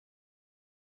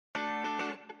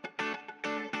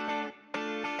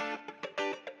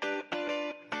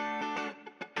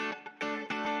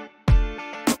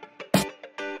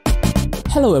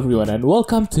Hello everyone and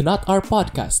welcome to Not Our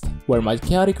Podcast, where my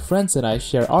chaotic friends and I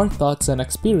share our thoughts and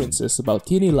experiences about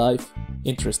uni life,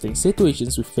 interesting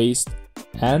situations we faced,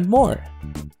 and more.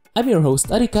 I'm your host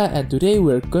Arika and today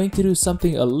we're going to do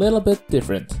something a little bit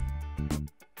different.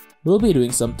 We'll be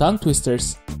doing some tongue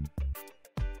twisters.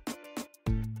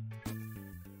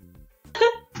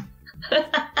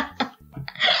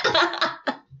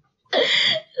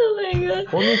 Oh my god.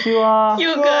 Konnichiwa.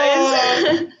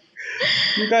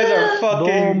 You guys are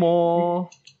fucking. Domo.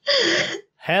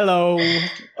 Hello.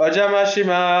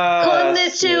 Ojamashimasu.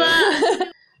 Konnichiwa.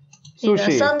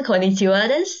 Sushi. Minasan konnichiwa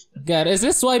desu. God, is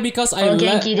this why because I don't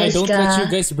let you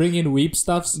guys bring in weeb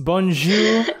stuffs?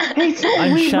 Bonjour. It's not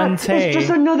I'm weeb, man. Shantae. It's just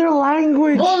another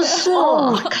language.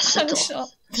 Bonjour.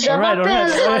 Alright.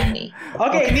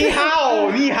 Okay, ni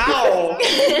hao.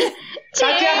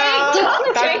 大家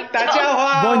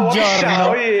好，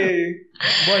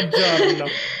 Buongiorno.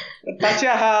 大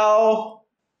家好。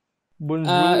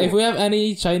 Bonjour. If we have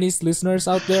any Chinese listeners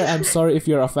out there, I'm sorry if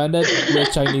you're offended. We're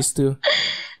Chinese too.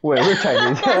 Wait, we're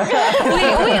Chinese.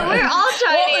 We're all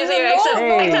Chinese here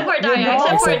except for Daria.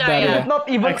 Except for Daria. Not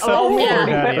even Except allow me for to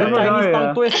prepare Daria. Chinese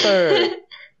tongue twister.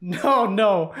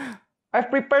 No. I've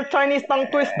prepared Chinese tongue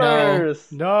twisters.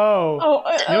 No. Oh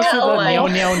my Meow,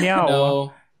 god. meow, meow.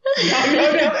 No. Exactly.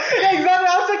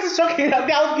 I was like shocking.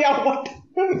 What?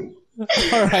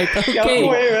 Alright,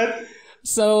 okay.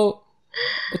 So,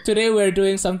 today we're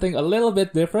doing something a little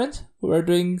bit different. We're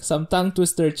doing some tongue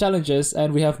twister challenges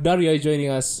and we have Daria joining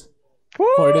us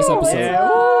for this episode. Yeah.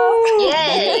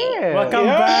 Yay!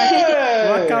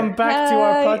 Welcome back to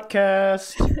our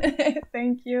podcast.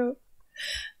 Thank you.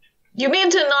 You mean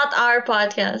to not our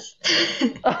podcast?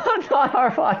 Not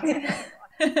our podcast.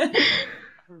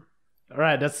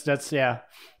 Alright, that's yeah.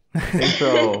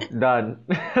 Intro done.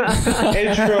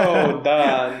 Intro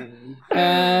done.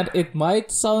 And it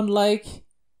might sound like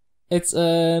it's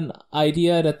an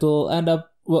idea that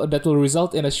will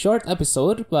result in a short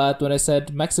episode, but when I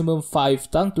said maximum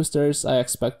 5 tongue twisters, I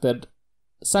expected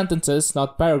sentences,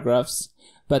 not paragraphs.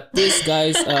 But these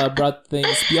guys brought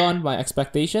things beyond my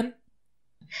expectation.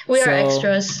 We are So-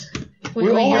 extras. We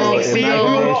We always exceed. exceed. We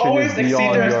will always Imagination is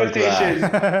exceed their beyond your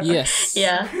expectations. Yes.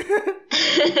 Yeah.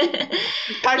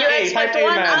 Type You A, expect type A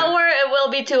 1 man. hour, it will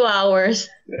be 2 hours.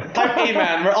 Type A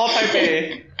man, we're all type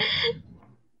A.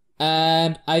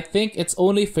 And I think it's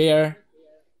only fair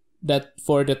that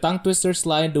for the tongue twisters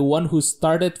line, the one who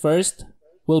started first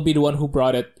will be the one who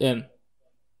brought it in.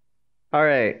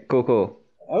 Alright, cool.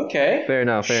 Okay. Fair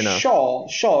enough. Sure.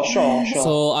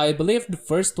 So I believe the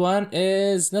first one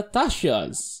is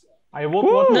Natasha's. I would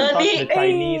want to start Nani?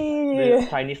 the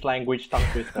Chinese language tongue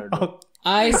twister. though.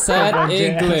 I said Oh, yes.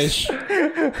 English.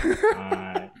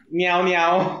 Alright.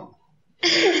 Meow.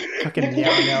 Fucking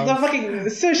meow, The meow. fucking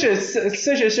是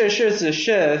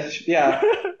yeah.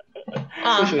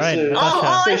 Right,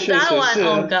 Oh, it's that one. 是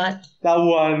Oh god. That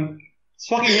one. It's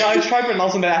fucking, I tried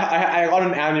pronouncing that. I got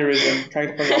an aneurysm trying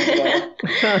to pronounce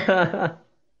that.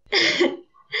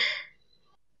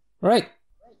 Right.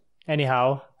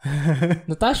 Anyhow.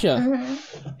 Natasha.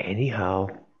 Anyhow.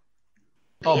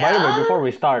 Oh, by the Yeah. way, before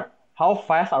we start, how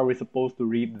fast are we supposed to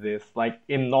read this? Like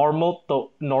in normal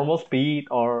speed,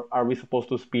 or are we supposed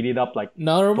to speed it up? Like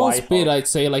Normal twice speed, or- I'd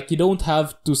say. Like, you don't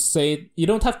have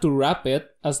to rap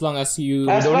it as long as you...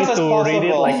 As You don't fast need as to read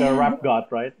it possible. like a rap god,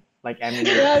 right? Like Eminem.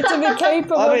 Yeah, to be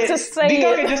capable I mean, to say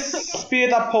Dito it. can just speed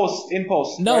it up in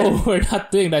post. No, right? we're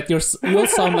not doing that. You'll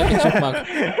sound like a chipmunk.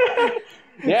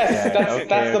 Yes,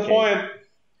 that's the point.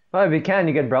 Well, if you can,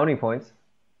 you get brownie points.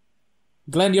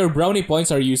 Glenn, your brownie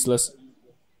points are useless.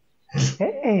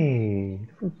 Hey,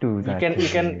 don't do that.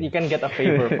 You can get a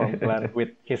favor from Glenn with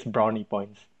his brownie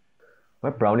points. My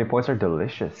brownie points are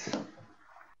delicious.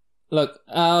 Look,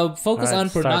 focus Alright, on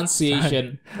start.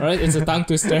 pronunciation. Alright, it's a tongue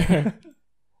twister.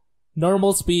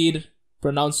 Normal speed,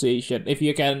 pronunciation. If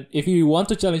you want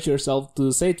to challenge yourself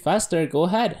to say it faster, go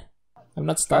ahead. I'm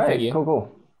not stopping Alright, you.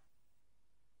 cool.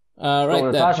 Right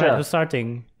So, then. Natasha. Alright, who's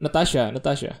starting? Natasha.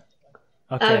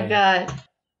 Okay. Oh god.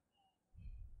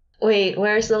 Wait,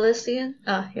 where's the list again?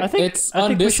 Oh, here. I think It's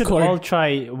on we should Discord. all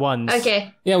try once.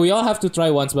 Okay. Yeah, we all have to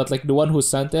try once, but like the one who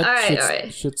sent it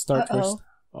Alright. should start first.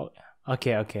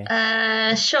 Okay.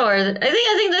 Sure. I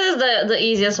think this is the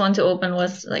easiest one to open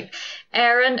was like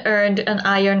Aaron earned an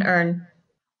iron urn.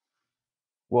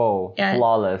 Whoa, Yeah.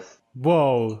 flawless.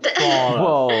 Whoa.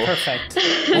 Whoa. Perfect.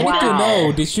 I need to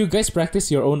know, did you guys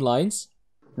practice your own lines?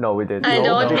 No, we didn't. I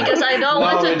don't No. because I don't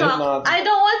want we to did talk. not. I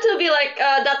don't want to be like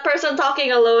that person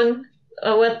talking alone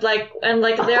with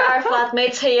there are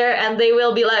flatmates here, and they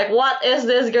will be like, "What is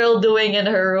this girl doing in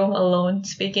her room alone?"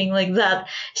 Speaking like that,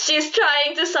 she's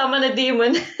trying to summon a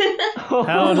demon.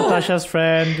 Hello, Natasha's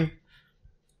friend.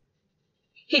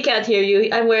 He can't hear you.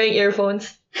 I'm wearing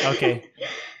earphones. Okay.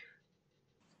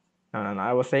 No.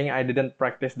 I was saying I didn't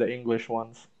practice the English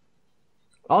ones.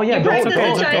 Oh yeah, You don't, practice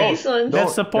don't, the Chinese don't. ones.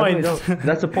 That's the point. Don't.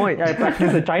 That's the point. Yeah, I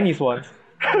practiced the Chinese ones.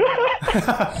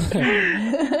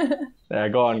 Yeah,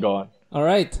 go on. All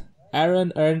right.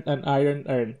 Aaron earned an iron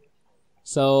urn.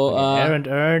 So, Aaron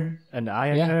earned an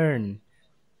iron yeah. urn.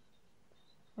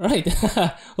 right.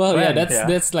 Well, yeah, Glenn,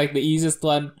 that's like the easiest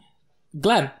one.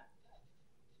 Glenn.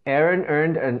 Aaron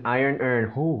earned an iron urn.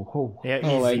 Who? Yeah,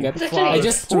 Oh my easy. god. It's actually I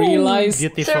just realized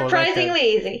Beautiful. like surprisingly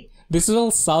easy. this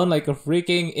will sound like a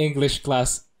freaking English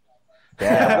class.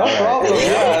 Yeah, No problem.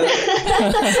 Yeah.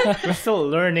 that. We're still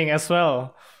learning as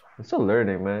well. I'm still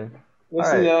learning, man. We're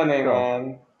Alright, still learning, go.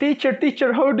 man.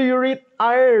 Teacher, how do you read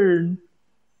iron?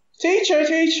 Teacher,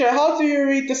 how do you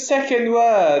read the second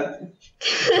word?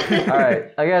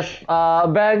 Alright, I guess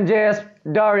Ben, JS,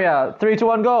 Daria, 3, 2,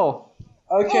 1, go.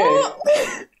 Okay.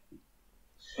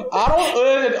 I don't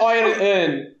earn an iron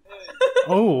urn.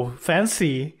 Oh,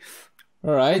 fancy.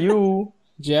 All right. You,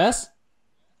 Jess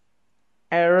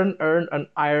Aaron earned an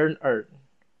iron urn.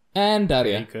 and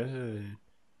Very Daria. good.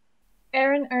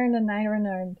 Aaron earned and Iron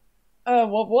earned.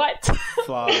 What?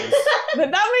 Flawless.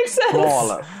 That makes sense.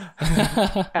 Flawless.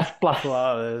 S plus.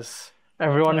 Flawless.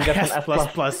 Everyone gets an S S plus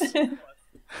plus. plus.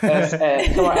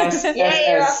 Come on, S.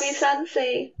 Yay, Rafi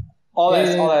Sensei. All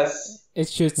S. It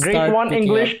should Grade start 1 picking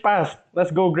English up. passed.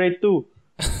 Let's go grade 2.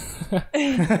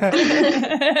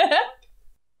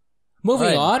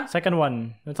 Moving Alright, on. Second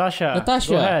one. Natasha.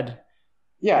 Natasha. Go ahead.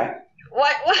 Yeah.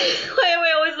 Why am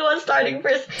I always the one starting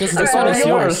first? Because this one is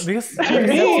yours. Because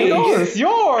Me, it's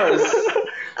yours.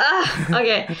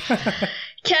 Okay.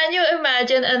 Can you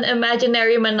imagine an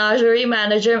imaginary menagerie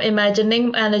manager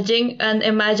managing an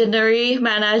imaginary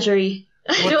menagerie?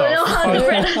 I What don't the know how to fuck?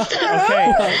 pronounce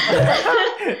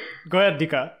that. Okay. Go ahead,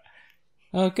 Dika.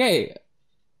 Okay.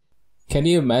 Can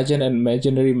you imagine an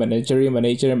imaginary manager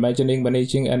managing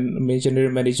an imaginary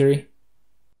menagerie?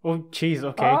 Oh, jeez.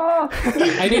 Okay.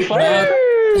 I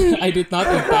did not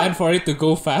intend for it to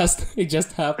go fast. It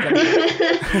just happened. All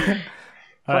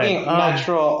right. Fucking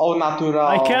natural, au natural.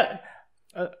 I can't.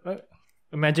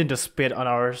 Imagine the spit on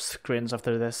our screens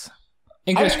after this.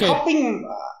 English kid.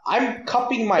 I'm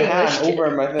cupping my English hand kid. over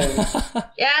my thing.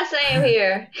 Yeah, same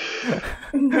here.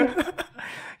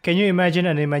 Can you imagine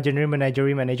an imaginary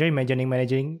menagerie manager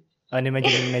managing an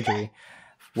imaginary menagerie?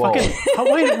 Fucking,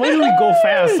 why do we go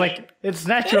fast? Like, it's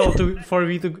natural for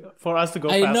us to go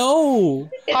fast. I know.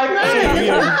 The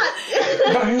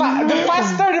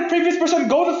faster the previous person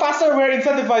go, the faster we're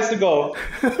incentivized to go.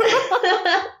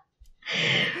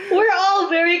 We're all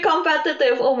very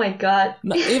competitive. Oh my god.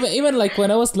 No, even like when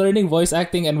I was learning voice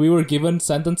acting and we were given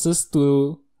sentences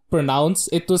to pronounce,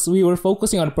 we were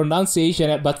focusing on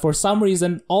pronunciation, but for some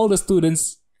reason all the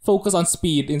students focus on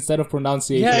speed instead of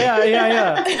pronunciation.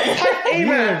 Yeah. Type A,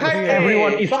 man. Type A.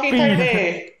 Everyone is fucking speed. type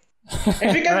A.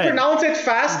 If you can Right. pronounce it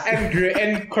fast and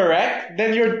correct,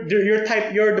 then you're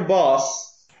the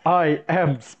boss. I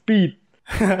am speed.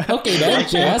 Okay then,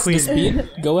 Jess, the Queen. speed.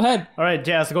 Go ahead. All right,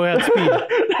 Jazz, go ahead. Speed.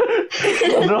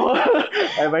 No,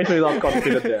 I'm actually not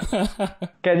confident there.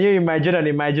 Can you imagine an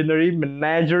imaginary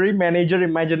menagerie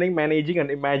managing an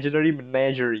imaginary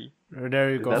menagerie?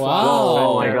 There you go. That's Wow.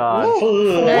 Oh my god.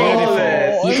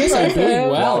 Flawless. You guys are doing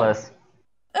well. Flawless.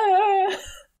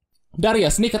 Daria,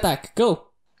 sneak attack. Go.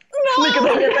 Like,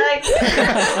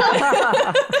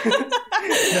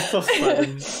 That's so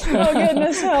sudden. Oh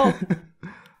goodness, help!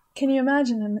 Can you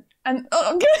imagine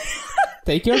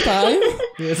Take your time.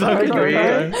 It's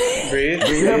okay. Breathe.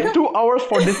 You have 2 hours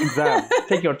for this exam.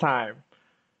 Take your time.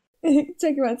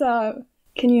 Take my time.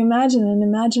 Can you imagine an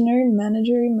imaginary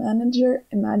managing an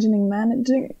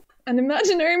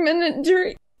imaginary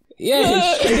manager? Yay.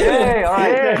 Yay,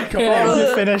 alright. Come on,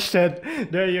 you finished it.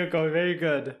 There you go. Very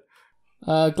good.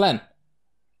 Glenn.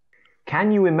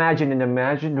 Can you imagine an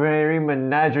imaginary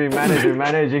menagerie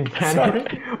managing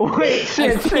Wait,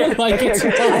 shit. Like it's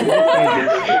fun.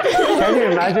 Can you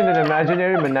imagine an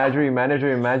imaginary menagerie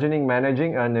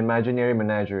managing an imaginary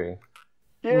menagerie?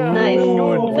 Yeah. nice.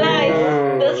 Good.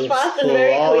 Nice. That's fast and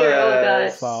very clear. Oh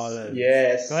god. Flawless.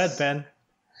 Yes. Go ahead, Ben.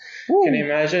 Can you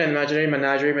imagine an imaginary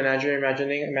menagerie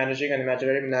managing an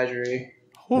imaginary menagerie?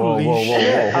 Holy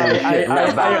shit.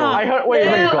 I heard. Wait.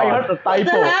 I heard a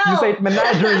typo. You said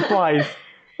menagerie twice.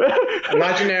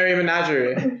 Imaginary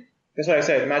menagerie. That's what I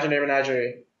said. Imaginary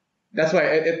menagerie. That's why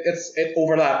it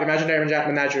overlapped. Imaginary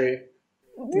menagerie.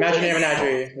 Imaginary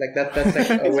menagerie. Like that's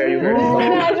like where you heard it.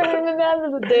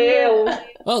 Damn.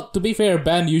 Well, to be fair,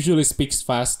 Ben usually speaks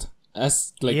fast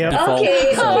as like Yeah. default.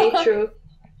 Okay, so- okay, true.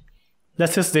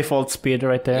 That's his default speed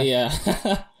right there. Yeah.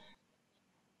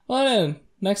 Well then,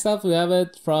 next up we have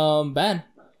it from Ben.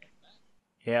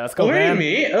 Yeah, let's go, Oh, really, man.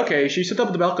 me? Okay, she stood up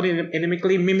at the balcony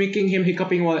inimically, mimicking him,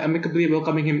 hiccuping while amicably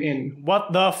welcoming him in.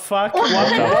 What the fuck? What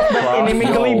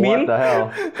Inimically no, mean? What the hell?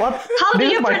 What? How do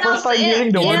This you is my pronounce first time it?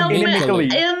 hearing the word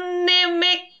inimically.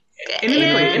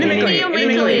 Inimically.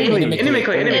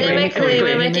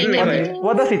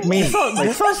 What does it mean?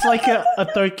 This sounds like a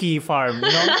turkey farm, you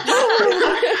know?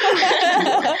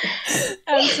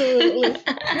 Absolutely.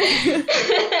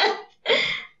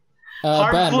 Ben,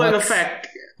 Harmful in what's- effect.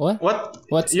 What? What?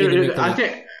 What's You're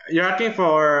inimically? you're asking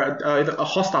for a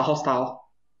hostile.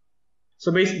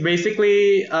 So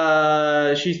basically,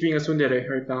 she's being a tsundere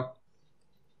right now.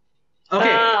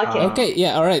 Okay. Okay. Okay,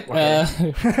 yeah, alright. Yeah.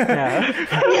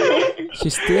 She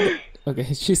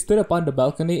stood upon the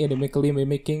balcony, inimically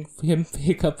mimicking him,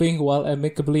 hiccuping while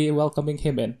amicably welcoming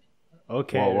him in.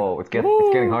 Okay. Whoa, it's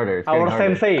getting harder. It's getting Our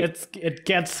harder. sensei. It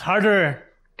gets harder.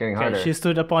 Getting Okay, harder. she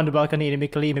stood upon the balcony,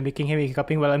 inimically mimicking him,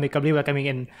 hiccuping while amicably welcoming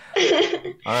in.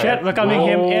 Alright. Shit, welcoming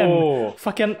him in. Whoa.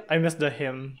 Fucking, I missed the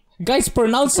him. Guys,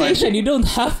 pronunciation, you don't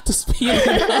have to speak it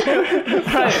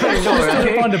out. She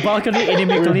stood upon the balcony,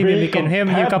 inimically being mimicking him,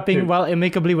 hiccuping competitive. while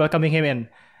amicably welcoming him in.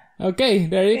 Okay,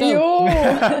 there you go. Yo.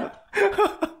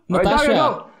 Natasha. Daria,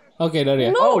 go. Okay,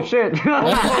 Daria. Oh shit!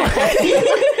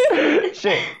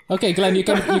 Shit. Okay, Glenn, you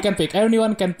can pick.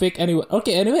 Anyone can pick anyone.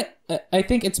 Okay, anyway, I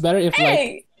think it's better if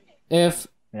Hey. if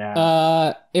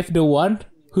the one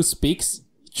who speaks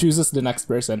chooses the next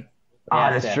person.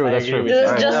 That's true. That's true. This is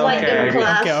Alright. just like Okay, in okay.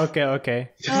 class. Okay.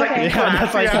 Just like in Okay.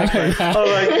 class. That's like Yeah. Oh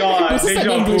my god. This is an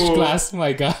Deja English vu. class.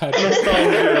 My God.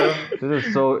 Nostalgia. This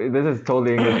is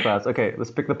totally English class. Okay,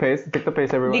 let's pick the pace. Pick the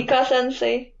pace, everyone. Dika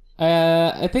sensei.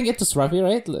 I think it was Rafi,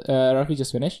 right? Rafi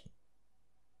just finished.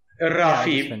 just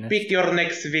Rafi, finished. pick your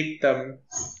next victim.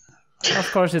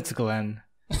 Of course, it's Glenn.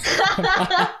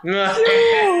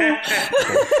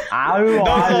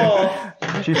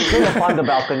 She stood upon the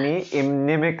balcony,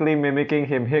 inimically mimicking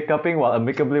him, hiccuping while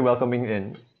amicably welcoming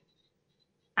in.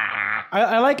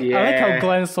 I like how Yeah.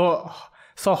 Glenn's so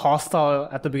hostile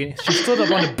at the beginning. She stood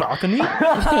up on the balcony.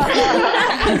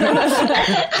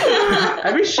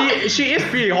 I mean, she is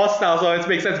pretty hostile, so it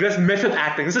makes sense. That's method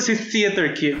acting. This is his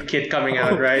theater kid coming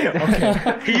out, right?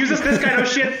 Okay. He uses this kind of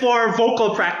shit for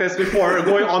vocal practice before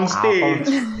going on stage.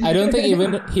 I don't think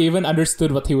he even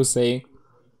understood what he was saying.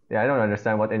 Yeah, I don't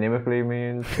understand what inimically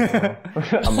means.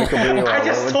 Amicably. I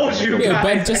just told you. Yeah, guys.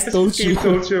 Ben just told you. He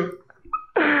told you.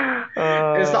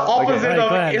 It's the opposite Okay. of.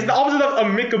 Glenn. It's the opposite of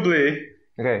amicably.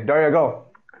 Okay, Daria, go.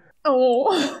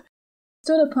 Oh.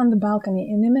 Stood upon the balcony,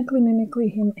 mimically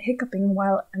him hiccuping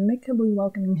while amicably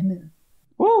welcoming him in.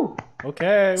 Woo!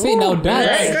 Okay. See, now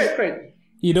that's... Great.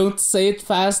 You don't say it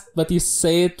fast, but you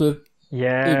say it with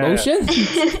Yeah. emotion?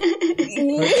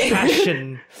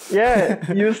 Passion. Yeah,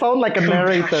 you sound like a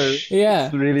narrator. Yeah,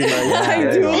 It's really nice.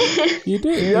 I do. you do.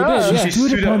 Yeah. You do, yeah. She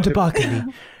stood upon the balcony.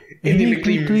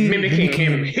 Inimically mimicking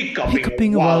him,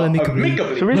 hiccuping while amicably.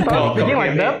 Should we start speaking like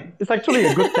welcoming that? It's actually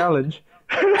a good challenge.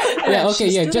 Yeah, okay,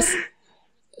 yeah, just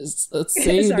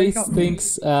say Sorry, these go.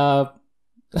 things,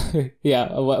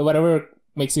 yeah, whatever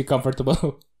makes you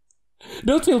comfortable.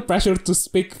 Don't feel pressure to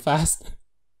speak fast.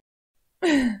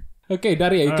 Okay,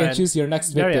 Daria, you can Alright. choose your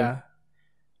next victim. Daria.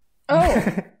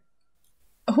 Oh.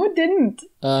 Who didn't?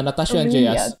 Natasha and Really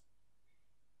JS. yet.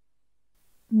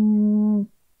 Mm.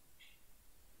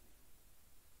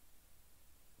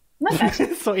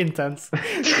 Natasha. So intense.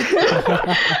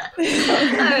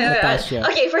 Natasha.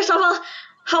 Okay, first of all,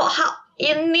 how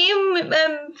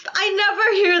I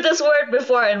never hear this word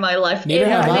before in my life. Neither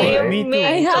have I. Me too.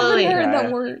 I haven't Inimically. heard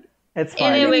that word. It's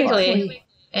fine. Inimically.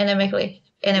 Okay. inimically.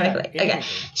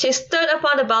 She stood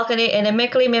upon the balcony,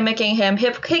 inimically mimicking him,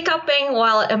 hiccuping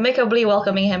while amicably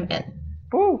welcoming him in.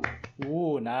 Woo.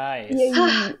 Ooh, nice. Yay.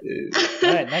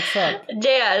 Alright, next up.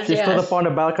 Yes, She stood yes. upon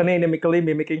the balcony, inimically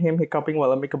mimicking him, hiccuping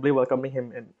while amicably welcoming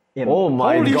him in. Oh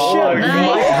my Holy god! shit.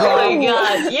 Nice. Oh my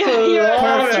god. You're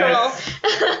natural.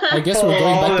 I guess we're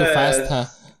going back to fast, huh?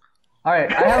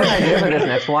 Alright, I have an idea for this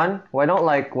next one. Why don't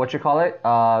what you call it?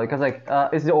 Because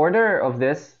is the order of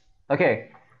this okay?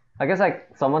 I guess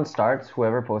someone starts,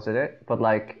 whoever posted it, but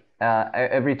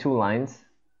every 2 lines,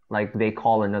 they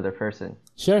call another person.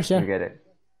 Sure. You get it,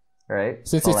 right?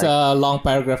 Since So, it's a long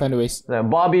paragraph anyways.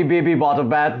 Bobby, Bibby, bought a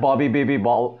bat. Bobby, Bibby,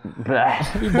 ball. Blah.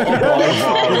 Call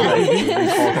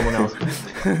someone else.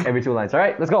 Every 2 lines. All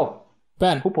right, let's go.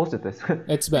 Ben, Who posted this?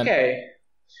 it's Ben. Okay.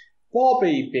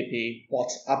 Bobby Bibby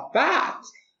bought a bat.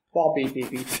 Bobby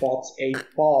Bibby bought a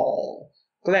ball.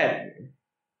 Glenn.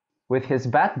 With his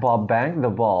bat, Bob banged the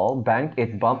ball, banged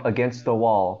it bump against the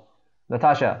wall.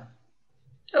 Natasha.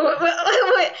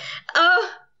 Wait.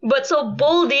 But so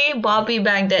boldy, Bobby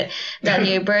banged it. Then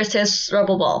he burst his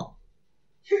rubble ball.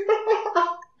 Do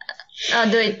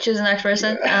I choose the next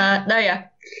person?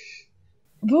 Daria.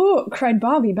 Boo! Cried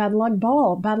Bobby. Bad luck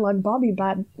ball. Bad luck Bobby.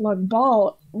 Bad luck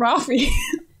ball. Rafi.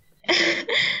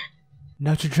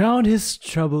 Now to drown his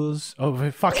troubles. Oh,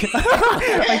 wait, fuck it.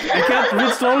 I can't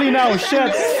read slowly now.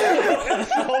 Shit.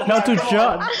 Now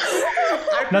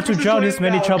to drown his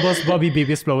many troubles, Bobby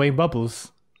Bibby is blowing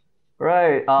bubbles.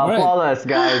 Right. Flawless,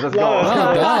 guys. Let's go. Oh,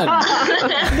 God. You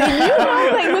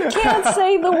know that you can't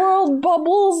say the word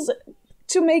bubbles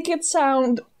to make it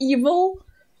sound evil.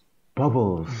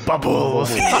 Bubbles. Bubbles.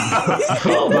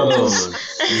 Bubbles.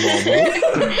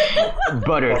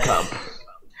 Buttercup.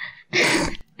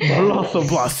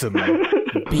 Blossom.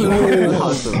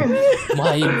 Behold,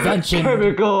 my invention,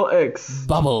 Chemical X.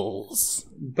 bubbles.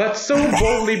 But so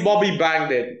boldly Bobby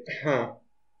banged it. Huh.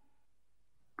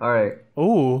 Alright.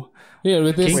 Ooh. Yeah,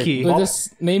 with Kinky. this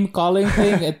name calling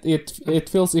thing, it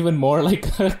feels even more like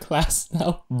a class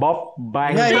now. Bob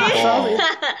bang.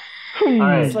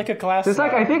 Alright. It's like a class. It's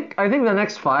like I think the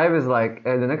next 5 is like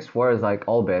the next 4 is like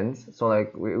all bends. So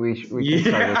like we can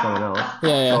start with someone else.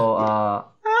 Yeah. So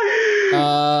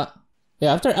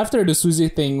Yeah. After the Susie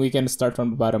thing, we can start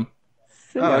from the bottom.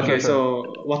 Okay, so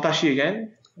Watashi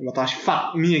again. Watashi,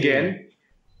 fuck me again.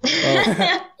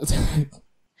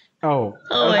 Oh.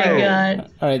 Oh my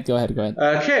god. All right, go ahead.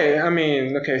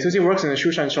 Okay, Susie works in a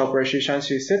shoeshine shop where she shines,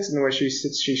 she sits, and where she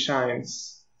sits, she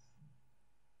shines.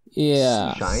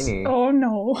 Yeah. shiny. Oh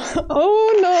no.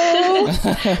 Oh no. This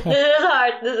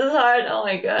is hard. Oh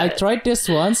my god. I tried this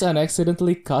once and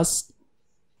accidentally cussed.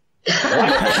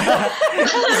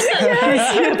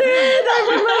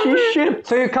 Shit.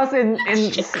 So you cuss in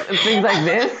things like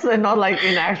this and not like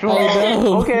in actual. I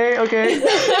know. Okay.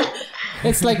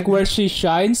 It's like where she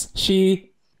shines, she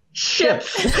Ships.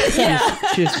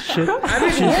 She's shit. It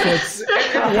works.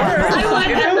 I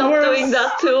might end up doing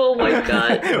that too. Oh my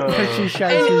god. She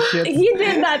shines his shit. He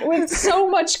did that with so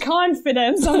much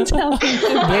confidence, I'm telling you.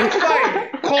 Fine.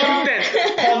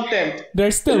 Content.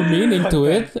 there's still meaning to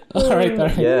it. All right.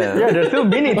 Yeah, there's still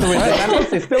meaning to it. The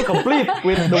sentence is still complete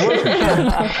with the word.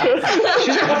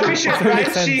 She's efficient, right?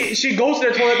 She goes to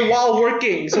the toilet while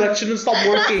working, so that she doesn't stop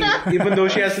working, even though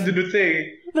she has to do the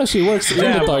thing. No, she works in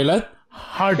the toilet.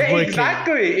 Hardworking. Yeah,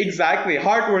 exactly.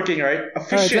 Hardworking, right?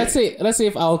 Efficient. All right, let's see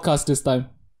if I'll cuss this time.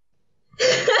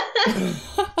 Wait,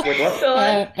 what? Go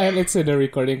on. And it's in the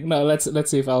recording. No, let's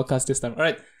see if I'll cuss this time. All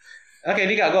right. Okay,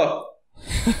 Nika, go.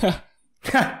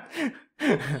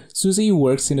 Susie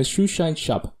works in a shoeshine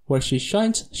shop. Where she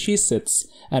shines, she sits,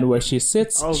 and where she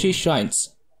sits, she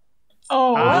shines.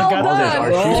 Oh, well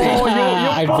done.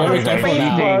 I'm very careful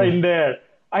now. Bar in there.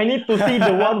 I need to see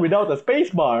the one without a space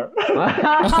bar.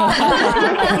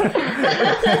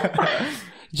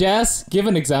 Jazz, give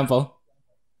an example.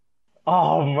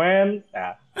 Oh man.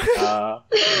 Stop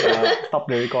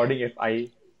the recording if I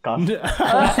can't.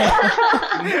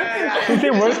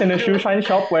 Susie works in a shoeshine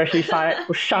shop where she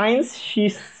shines, she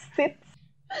sits.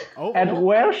 And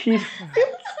where she sits,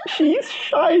 she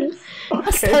shines.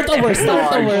 Okay. Start over.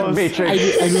 Matrix. I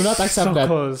do not accept that.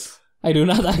 Close. I do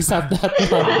not accept that.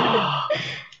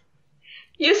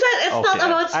 You said it's not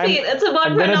about speed, it's about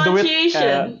I'm gonna pronunciation. do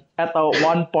it at a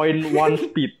 1.1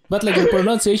 speed. But like your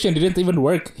pronunciation didn't even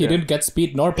work. He didn't get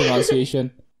speed nor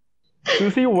pronunciation.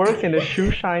 Susie works in a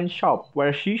shoeshine shop.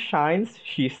 Where she shines,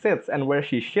 she sits, and where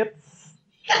she shits,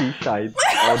 she shines.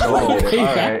 Oh, no, I get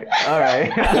it. All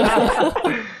right.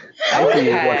 I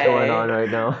see what's going on right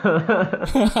now.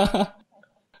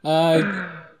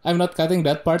 I'm not cutting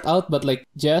that part out, but like,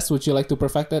 Jess, would you like to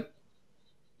perfect it?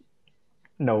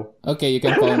 No. Okay, you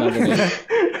can call another name.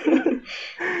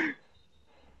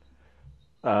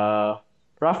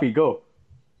 Rafi, go.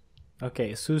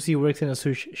 Okay, Susie works in a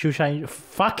shoeshine.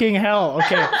 Fucking hell.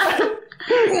 Okay.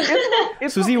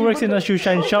 Susie works in a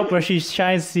shoeshine shop. Where she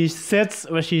shines, she sits.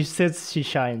 Where she sits, she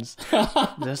shines.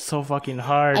 That's so fucking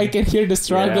hard. I can hear the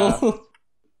struggle.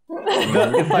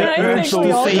 It's like I urge think we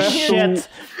to all say can shit.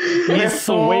 You have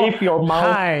to wave your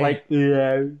mouth high. like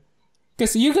yeah.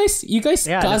 Because you guys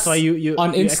Yeah, cuss that's why you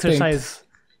on instinct. exercise.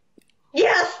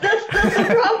 Yes, that's the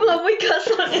problem. We cuss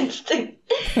on instinct.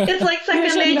 It's like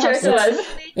second nature to us.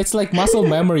 It's like muscle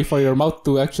memory for your mouth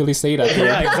to actually say that.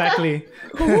 Yeah, exactly.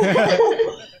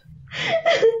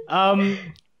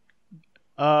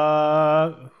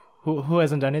 Who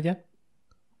hasn't done it yet?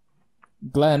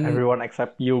 Glenn. Everyone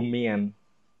except you, me, and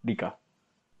Dika.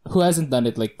 who hasn't done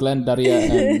it? Like Glenn, Daria,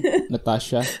 and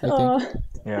Natasha, I think.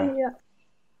 Yeah.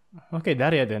 Okay,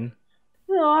 Daria then.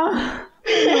 Aw.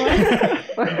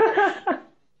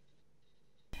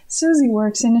 Susie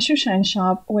works in a shoeshine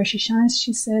shop. Where she shines,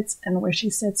 she sits, and where she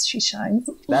sits, she shines.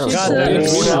 That was God, so that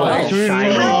is good. so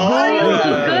Shiny. How are you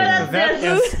good at That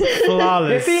this? is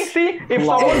flawless. See, if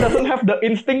someone doesn't have the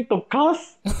instinct to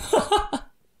cuss,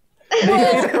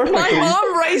 My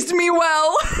mom raised me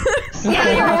well. Yeah,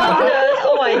 your mom does.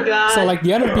 Oh my god. So like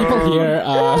the other people here,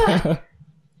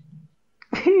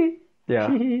 yeah.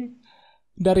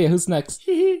 Daria, who's next?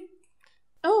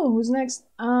 Oh, who's next?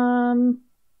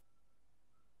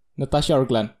 Natasha or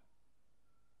Glenn?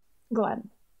 Glenn.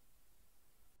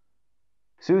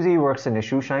 Susie works in a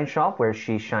shoeshine shop. Where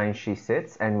she shines, she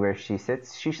sits, and where she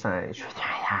sits, she shines.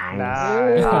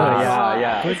 Nice.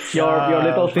 Yeah. Good Your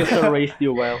little job. sister raised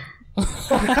you well.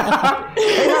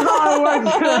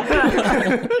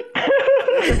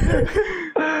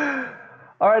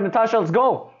 All right, Natasha, let's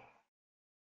go.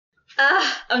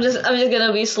 I'm just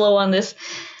gonna be slow on this.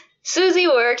 Susie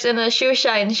works in a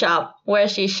shoeshine shop. Where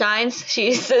she shines,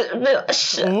 she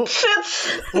sits, and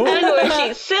where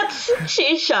she sits,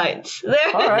 she shines.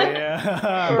 There. All right.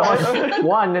 Yeah.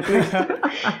 One at least.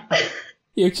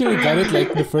 You actually got it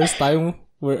like the first time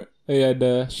where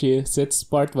the she sits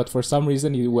part, but for some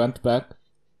reason you went back.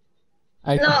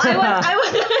 No, I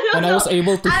was. And I was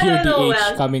able to I hear don't the know, H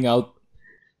man. coming out.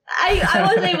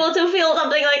 I was able to feel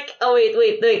something like, oh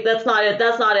wait, that's not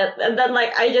it, and then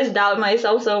like I just doubt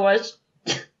myself so much.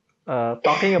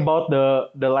 Talking about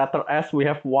the letter S, we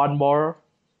have one more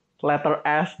letter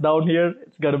S down here.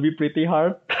 It's gonna be pretty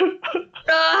hard.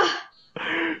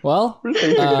 Well, We'll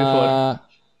take this one.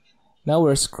 now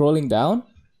we're scrolling down,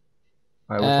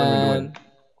 All right, which one are we and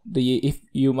doing? if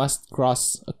you must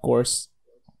cross a course.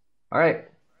 All right.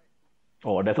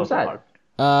 Oh, that's Who's also that?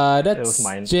 hard. That's was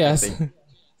mine, I JS. think.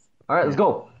 All right, let's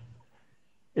go.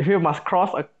 If you must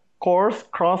cross a course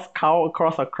cow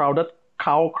across a crowded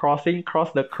cow crossing,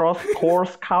 cross the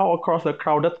course cow across a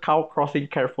crowded cow crossing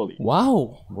carefully.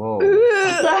 Wow. Whoa.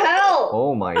 What the hell?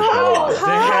 Oh my god.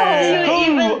 How do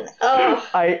you even? Oh.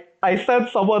 I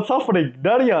sense someone suffering.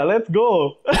 Daria, let's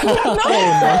go.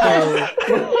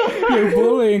 You're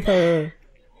bullying her.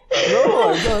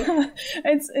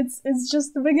 It's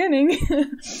just the beginning.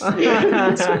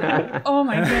 Oh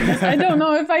my goodness. I don't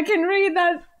know if I can read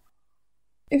that.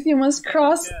 If you must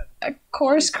cross a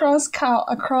course cross cow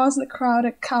across the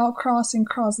crowded cow crossing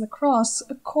cross the cross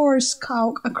a course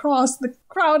cow across the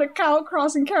crowded cow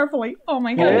crossing carefully. Oh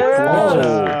my goodness. Good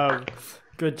job.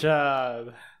 Good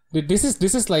job. Dude, this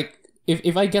is like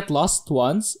if I get lost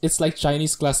once, it's like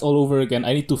Chinese class all over again.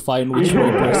 I need to find which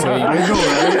word we're saying.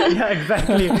 Yeah,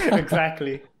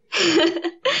 exactly.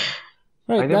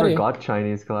 Right, I never Daria. got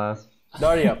Chinese class.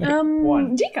 Daria,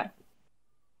 one. Dika.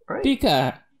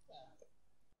 Tika.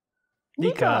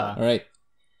 Dika. All right.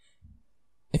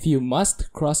 If you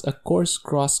must cross a course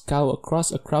cross cow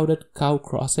across a crowded cow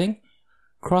crossing,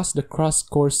 cross the cross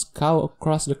course cow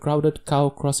across the crowded cow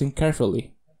crossing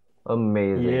carefully.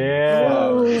 Amazing.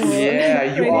 Yeah. Yeah,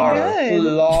 you Pretty are good.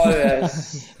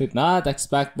 flawless. Did not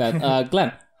expect that.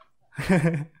 Glenn.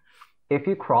 If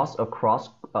you cross across,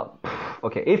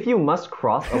 if you must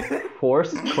cross a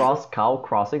course cross cow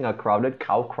crossing a crowded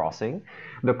cow crossing,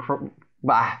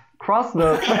 cross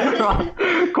the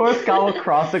course cow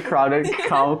across the crowded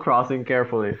cow crossing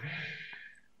carefully.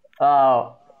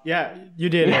 Yeah, you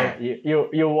did it.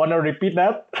 You wanna repeat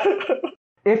that?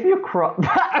 If you cross,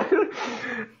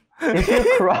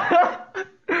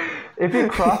 if you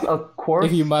cross a course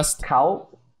If you must. cow.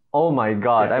 Oh my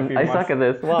god, Yeah, I suck at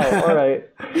this. Wow, alright.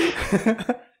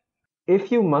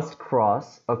 If you must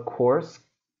cross a course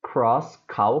cross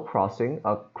cow crossing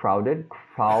a crowded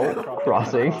cow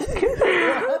crossing,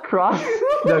 cross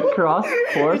the cross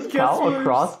course cow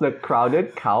across the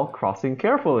crowded cow crossing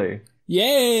carefully.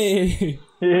 Yay!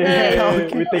 Yeah,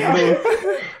 we take those.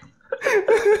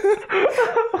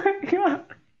 Oh my god.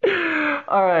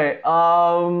 Alright,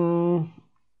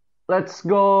 let's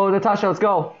go, Natasha, let's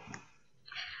go.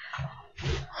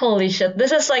 Holy shit!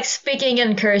 This is like speaking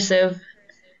in cursive.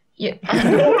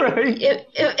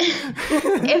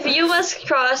 If you must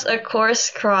cross a course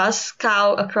cross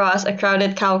cow across a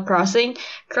crowded cow crossing,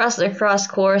 cross the cross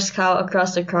course cow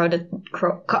across the crowded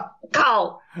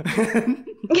cow.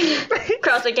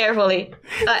 Cross it carefully.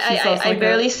 I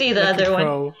barely see the other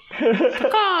one.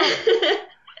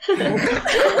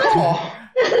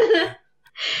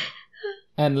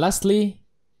 And lastly,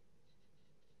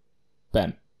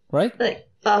 Ben. Right? Like,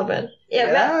 oh, Ben.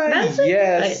 Yeah, Ben.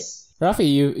 Yes. Rafi,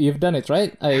 you've done it,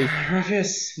 right?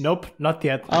 Yes. Nope, not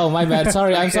yet. Oh, my bad.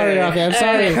 Sorry. I'm sorry, Rafi. I'm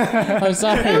sorry. I'm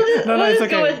sorry. No, it's okay.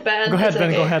 Go with Ben. Go ahead, It's Ben.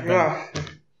 okay. Go ahead, Ben. Ah.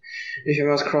 If you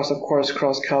must cross a course,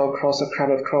 cross cow, cross a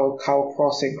crowded cow, cow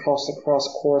crossing, cross the cross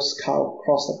course, cow,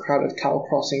 cross the crowded cow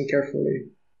crossing carefully.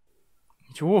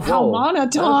 Oof. How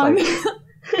monotone.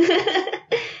 That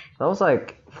was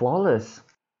like flawless.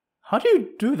 How do you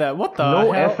do that? What the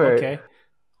No hell? effort. Okay.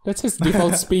 That's his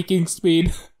default speaking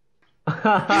speed.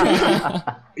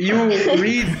 You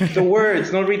read the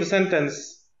words, don't read the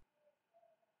sentence.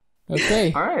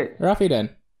 Okay. All right. Rafi then.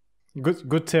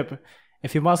 Good tip.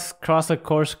 If you must cross a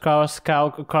course cow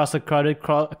across a crowded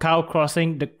cow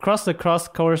crossing, cross the cross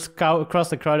course cow across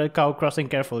the crowded cow crossing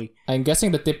carefully. I'm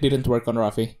guessing the tip didn't work on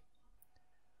Rafi.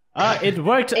 It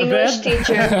worked a English bit.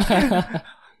 teacher.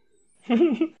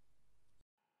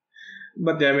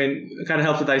 But yeah, I mean, it kind of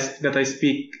helps that I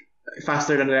speak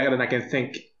faster than I can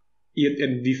think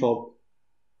in default.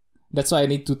 That's why I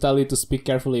need to tell you to speak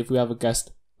carefully if we have a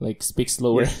guest. Like, speak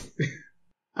slower.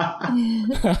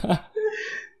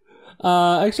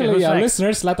 Actually, who's next?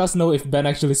 listeners, let us know if Ben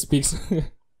actually speaks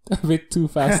a bit too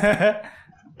fast.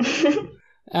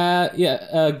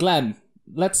 Glenn,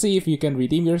 let's see if you can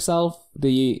redeem yourself.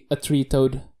 A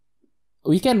three-toed.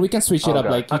 We can switch it up.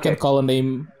 God. Like, you can Okay. call a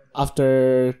name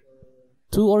after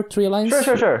 2 or 3 lines.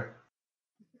 Sure.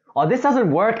 Oh, this doesn't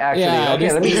work actually. Yeah, okay,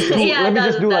 this- let me just do, Yeah, let me it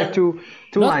just do doesn't. like two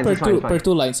Not lines. per It's fine, two, it's fine. per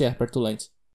 2 lines. Yeah, per 2 lines.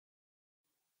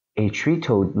 A tree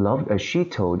toad loved a she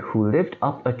toad who lived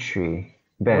up a tree.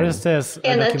 Ben. What is this?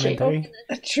 A In a documentary?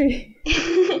 A tree.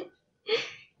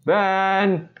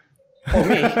 Ben. Oh,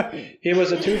 me. He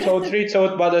was a 2-toed,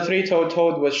 3-toed, but the 3-toed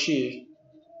toad was she.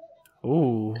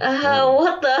 Ooh.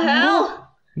 What the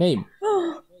hell? Name.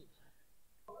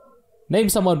 Name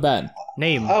someone, Ben.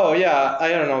 Name. Oh, yeah, I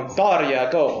don't know. Daria,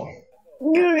 go.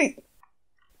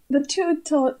 The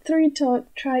 2-toed, 3-toed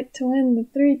tried to win. The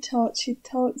 3-toed, she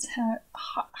toads her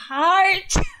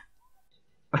heart.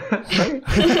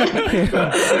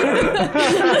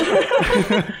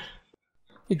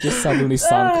 It just suddenly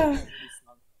sunk.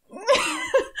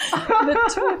 The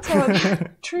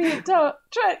 2-toed, 3-toed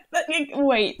tried.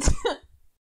 Wait.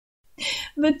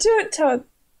 The 2-toed,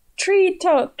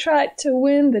 3-toed tried to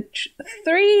win. The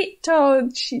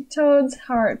 3-toed, she toads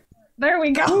heart. There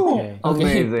we go. Okay.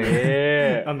 Amazing.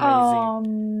 Yeah.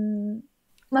 Amazing.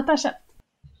 Natasha.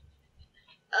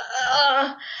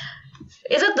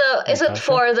 Is it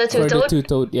for the For the two-toed?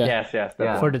 two-toed, yeah. Yes.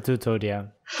 Yeah. For the two-toed, yeah.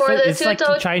 For So the it's like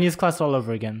two-toed? Chinese class all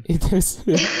over again. It is.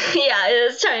 Yeah,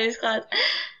 it is Chinese class.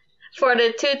 For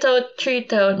the 2-toed,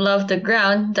 3-toed loved the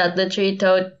ground that the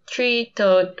 3-toed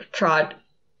trod.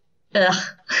 Ugh.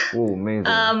 Ooh,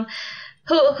 amazing.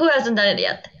 Who hasn't done it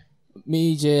yet?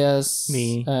 Me, JS,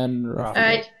 Me. and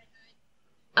Rafi.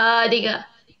 Alright. Diga.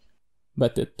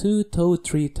 But the 2-toed,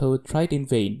 3-toed tried in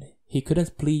vain. He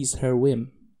couldn't please her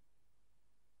whim.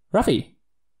 Rafi.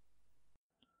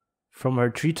 From her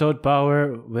three-toed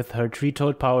power, with her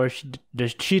three-toed power, the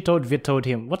she-toed vetoed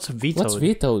him. What's vetoed? What's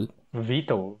vetoed?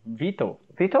 Veto. Veto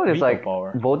is Veto like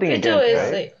power. voting Veto against, is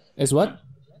right? like, Is what?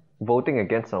 Voting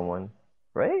against someone,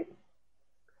 right?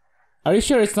 Are you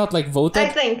sure it's not like voted? I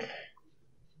think.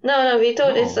 No, veto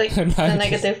is like Nice. a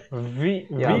negative.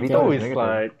 Yeah, Veto veto is is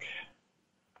like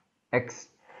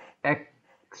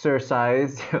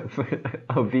Exercise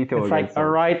a veto it's like against a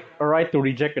someone. right to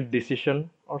reject a decision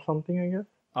or something, I guess.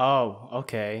 Oh,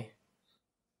 okay.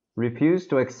 Refuse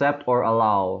to accept or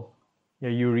allow. Yeah,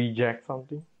 you reject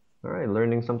something. All right,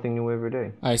 learning something new every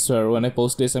day. I swear, when I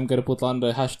post this, I'm gonna put on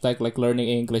the hashtag like learning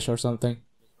English or something.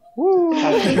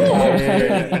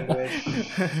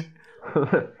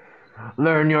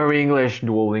 Learn your English,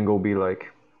 Duolingo be like.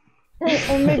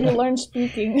 Or maybe learn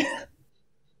speaking.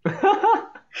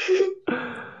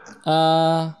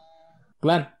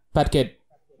 Glenn, Pat Kid.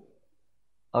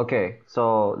 Okay,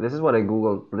 so this is what I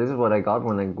googled. This is what I got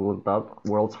when I googled up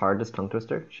world's hardest tongue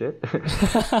twister. Shit,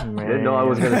 didn't know I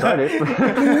was gonna start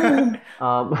it.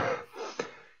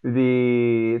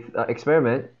 The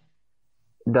experiment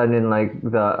done in like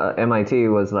the MIT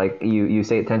was like you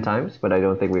say it 10 times, but I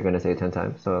don't think we're gonna say it 10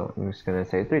 times. So I'm just gonna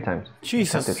say it 3 times.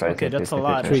 Jesus, Have to try to okay, say that's a it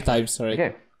lot. 3 times, sorry.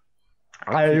 Okay.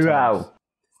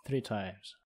 3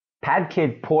 times. Pad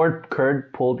kid poured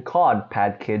curd pulled cod.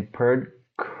 Pad kid poured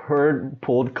curd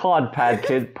pulled cod. Pad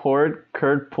kid poured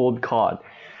curd pulled cod.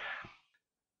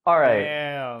 All right.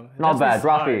 Damn. Not That bad. is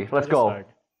hard. Rafi, let's That is go.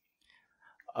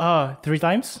 hard. 3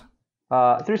 times?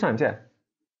 3 times, yeah.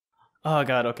 Oh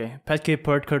god, okay. Pad kid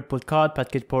poured curd pulled cod.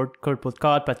 Pad kid poured curd pulled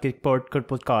cod. Pad kid poured curd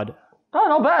pulled cod. Oh,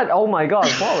 not bad. Oh my god,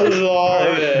 flawless.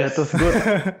 Flawless. That was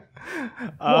good. We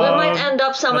might end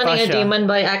up summoning Natasha. a demon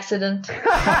by accident.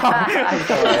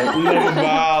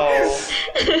 Wow.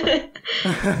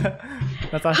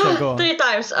 Natasha, go. 3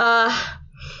 times.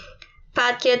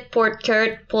 Patkit, port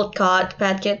curd, pulled cod,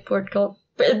 patkit, port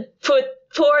curd,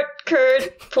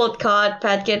 pulled cod,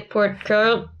 patkit, port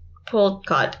curd, pulled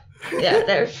cod. Yeah,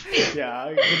 there.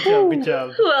 Yeah, good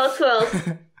job. Who else?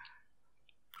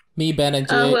 Me, Ben, and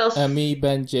who else? me,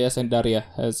 Ben, JS, and Daria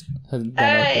has done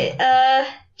okay. Alright,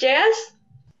 JS?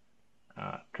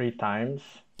 3 times.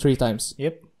 3 times.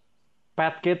 Yep.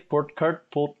 Patkit, port curd,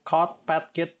 pulled cod,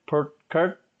 patkit, port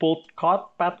curd, pulled cod,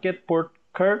 patkit, port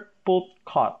curd, pulled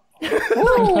cod.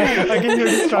 I can hear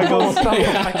the struggles.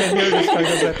 I can hear the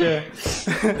struggles right there.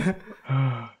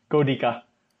 Go, Dika.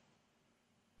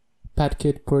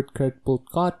 Patkit, port curd, pulled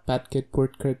cod, patkit,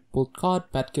 port curd, pulled cod,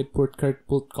 patkit, port curd,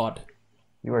 pulled cod.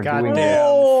 You are God doing damn.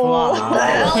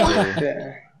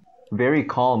 Yeah. very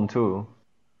calm too.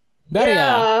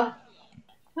 Daria!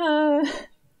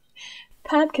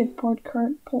 Patkit, port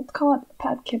curd, pulled cod.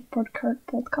 Patkit, port curd,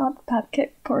 pulled cod.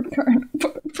 Patkit, port curd,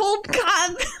 Pulled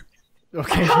cod.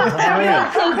 Okay.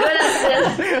 Everyone's so good at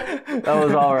this. That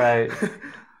was alright.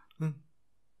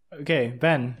 Okay,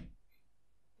 Ben.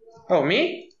 Oh,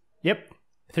 me? Yep.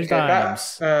 3 Okay,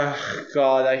 times.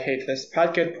 God, I hate this.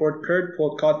 Patkit, port curd,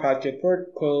 pulled cod, patkit,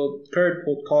 port curd,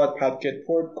 pulled cod, patkit,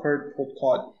 port curd, pulled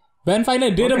cod. Ben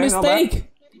finally did a Okay, not bad. mistake!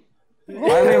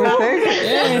 Finally a mistake?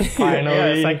 Yay! Finally. Yeah,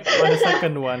 it's like on the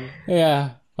second one.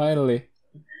 Yeah, finally.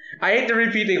 I hate the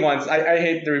repeating ones. I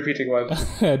hate the repeating ones.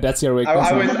 That's your I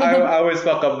weakness. always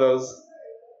fuck up those.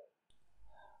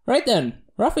 Right then,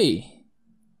 Ruffy.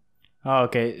 Oh,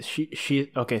 okay.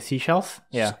 Okay, seashells?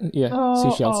 Yeah. Yeah,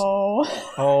 seashells.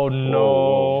 Oh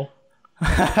no.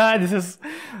 This is,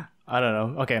 I don't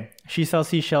know. Okay. She sells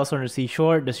seashells on the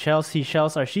seashore. The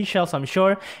seashells are seashells, I'm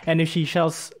sure. And if she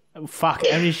sells, and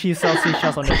if she sells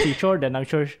seashells on the seashore, then I'm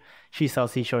sure she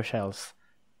sells seashore shells.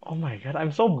 Oh my god,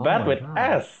 I'm so bad with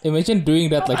S. Imagine doing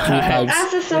that like 3 times.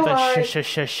 Ass is so hard.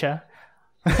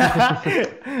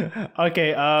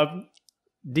 Okay,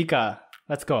 Dika,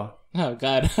 let's go. Oh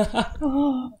god.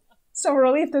 So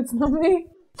relieved it's not me.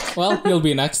 Well, you'll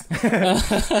be next.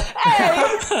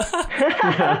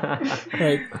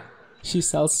 Right. She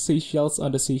sells seashells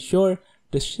on the seashore.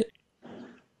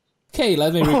 Okay,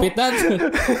 let me repeat that.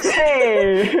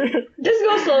 Just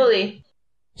go slowly.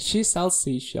 She sells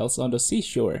seashells on the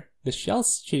seashore. The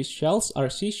shells she sells are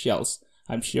seashells,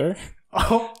 I'm sure.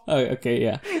 Oh, Okay,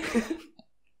 yeah.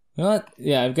 You know what?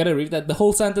 Yeah, I've got to read that. The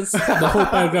whole sentence, the whole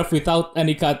paragraph without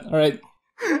any cut. Alright.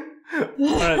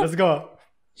 alright, let's go.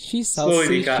 She sells Slowly,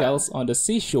 Nika. seashells on the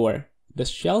seashore. The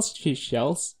shells she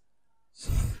sells.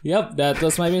 Yep, that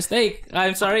was my mistake.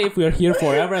 I'm sorry if we're here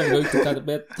forever. I'm going to cut a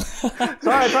bit.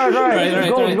 Sorry. Alright,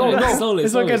 Go. slowly.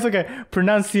 It's okay.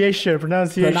 Pronunciation.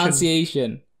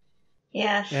 Pronunciation.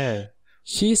 Yes. Yeah.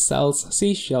 She sells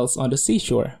seashells on the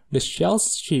seashore. The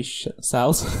shells she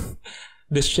sells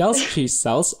the shells she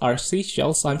sells are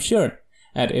seashells, I'm sure.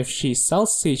 And if she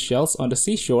sells seashells on the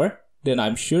seashore, then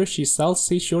I'm sure she sells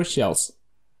seashore shells.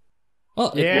 Oh,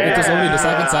 it was only the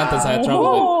second sentence I had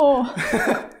trouble with.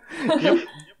 Oh,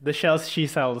 The shells she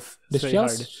sells. The It's very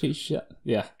shells hard. she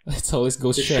yeah, it always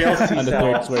goes The shit shells she on the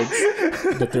third sells. word.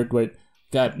 The third word.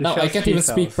 God, no, I shells can't she even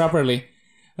speak sells. properly.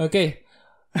 Okay.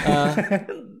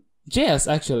 JS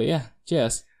actually, yeah,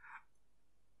 JS.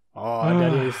 Oh,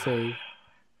 that is safe.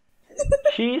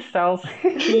 She sells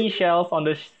seashells on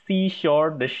the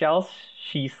seashore. The shells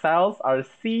she sells are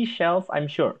seashells, I'm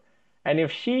sure. And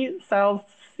if she sells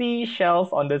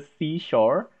seashells on the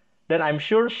seashore, then I'm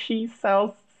sure she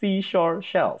sells seashore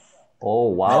shells. Oh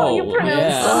wow. you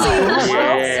pronounce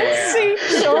Yeah.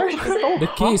 seashore. The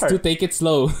key is to take it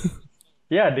slow.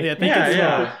 Yeah, Yeah, take Yeah, it slow.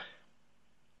 yeah.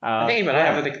 I think even I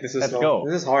have to think this is Let's slow. go.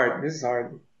 This is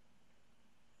hard.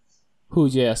 Who,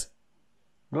 JS?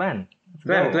 Glenn.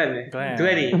 Glenny,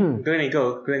 Glenn.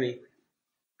 go, Glenny.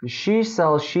 She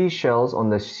sells seashells on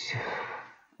the.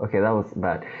 Okay, that was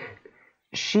bad.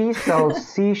 She sells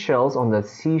seashells on the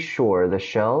seashore. The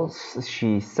shells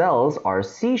she sells are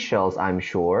seashells, I'm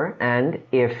sure. And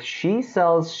if she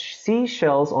sells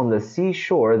seashells on the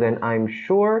seashore, then I'm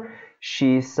sure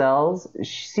she sells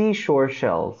seashore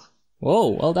shells. Whoa,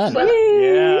 well done.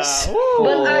 Yeah.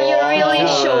 But are you really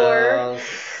sure?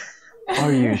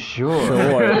 Are you sure?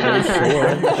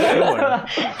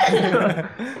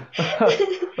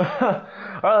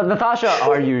 Natasha,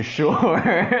 are you sure?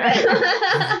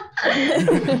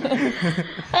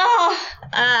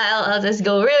 I'll just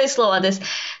go really slow on this.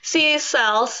 She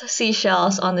sells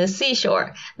seashells on the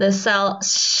seashore. The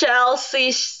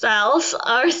seashells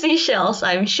are seashells,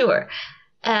 I'm sure.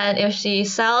 And if she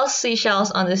sells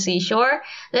seashells on the seashore,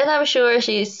 then I'm sure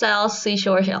she sells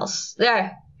seashore shells.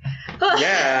 There.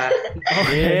 Yeah.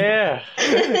 Yeah.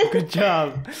 Good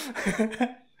job.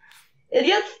 It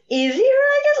gets easier,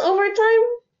 I guess, over time.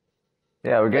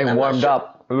 Yeah, we're getting I'm not warmed sure.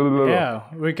 up. Yeah,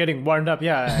 we're getting warmed up.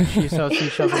 Yeah, she sells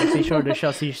seashells on the seashore. The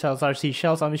seashells are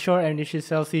seashells on the shore, and if she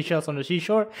sells seashells on the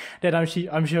seashore, then I'm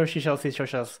sure she sells seashore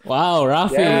shells. Wow,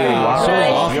 Rafi. Yeah. Show Right.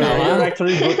 off now, You're huh?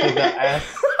 actually good with the S.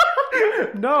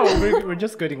 No, we're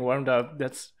just getting warmed up.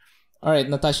 That's All right,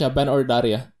 Natasha, Ben or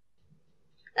Daria?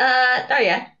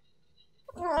 Daria.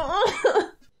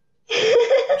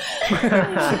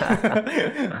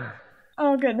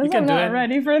 Oh goodness, can I'm do not it.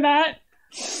 ready for that.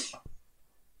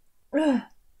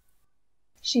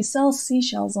 She sells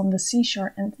seashells on the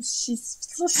seashore and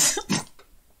she's...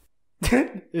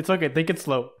 it's okay. Take it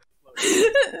slow.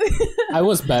 I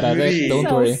was bad at it.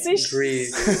 Don't worry.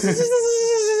 Breathe.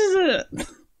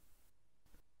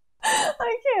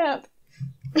 I can't.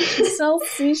 She sells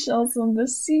seashells on the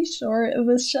seashore.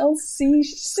 The shells She's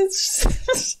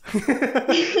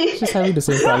having the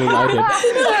same problem I did.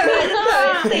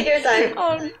 Alright, take your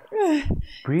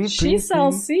time. She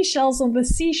sells seashells on the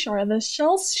seashore. The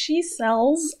shells she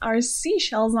sells are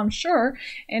seashells, I'm sure.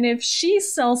 And if she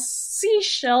sells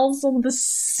seashells on the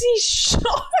seashore,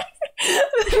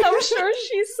 then I'm sure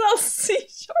she sells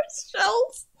seashore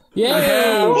shells. Yay!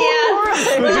 Yeah.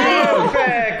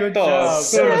 Perfect. Good job.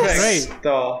 Perfect.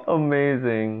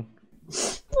 Amazing.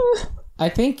 I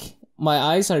think my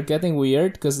eyes are getting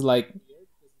weird because, like,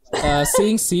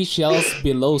 seeing seashells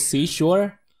below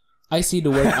seashore, I see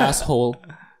the word asshole.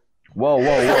 Whoa. Wow,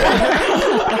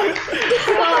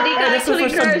 Dika actually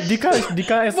cursed.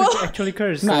 Dika is actually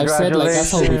cursed. No, I've said like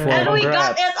asshole And before. we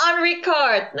got it on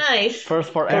record. Nice.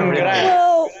 First for everyone.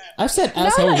 Well, I've said now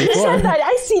asshole that you before. said that,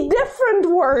 I see different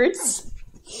words.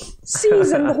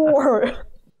 C's and whore. All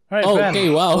right, Oh, Ben. okay,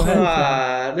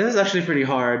 wow. This is actually pretty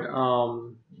hard.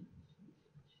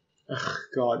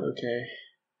 God, okay.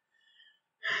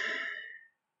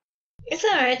 It's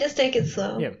alright, just take it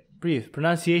slow. Yeah, breathe.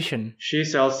 Pronunciation. She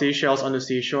sells seashells on the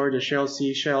seashore. The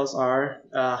seashells are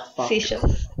fuck.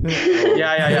 Seashells.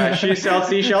 Yeah. She sells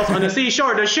seashells on the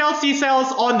seashore. The she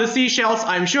sells on the seashells,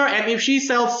 I'm sure. And if she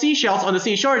sells seashells on the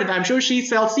seashore, then I'm sure she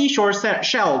sells seashore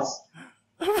shells.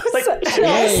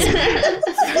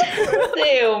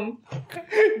 Damn.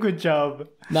 Good job.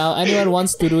 Now, anyone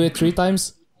wants to do it 3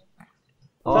 times?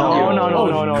 No. Oh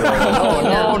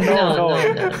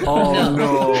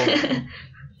no.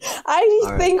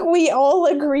 I think we all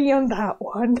agree on that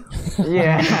one.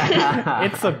 Yeah.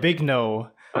 It's a big no.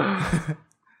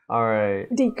 All right.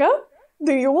 Dika,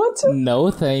 do you want to? No,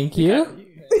 thank you.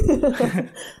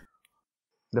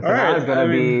 The finale is Alright, gonna I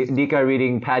mean- be Dika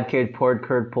reading Pad Kid poured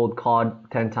curd pulled cod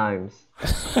 10 times.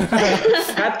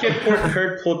 Pat kid poured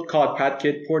curd pulled cod. Pat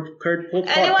kid poured curd pulled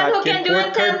cod. Anyone Pat who kid can do poured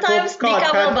it curd 10 times, pulled cod.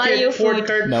 Dika will Pat buy kid you poured food.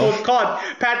 curd No. pulled cod.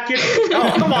 Pat kid.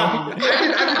 Oh, come on.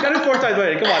 I've done it 4 times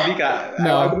already. Come on, Dika.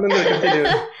 No. I'm gonna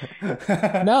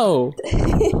continue. No.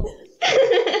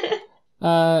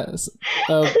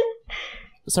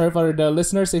 Sorry for the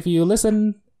listeners. If you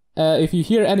listen, if you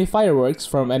hear any fireworks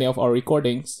from any of our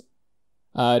recordings,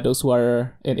 those who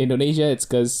are in Indonesia, it's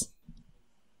because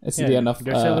it's the end of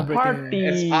They're celebrating. Party.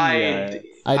 It's Eid.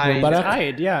 Eid Eid. Mubarak.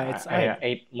 Eid, yeah, it's Eid.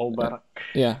 Eid Mubarak.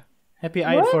 Yeah, Happy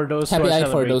Eid for those happy who are Eid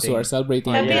for those who are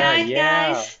celebrating. celebrating. Happy Yeah, Eid,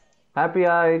 yeah. guys. Happy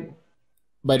Eid.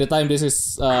 By the time this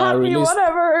is Happy released,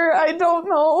 whatever, I don't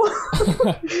know.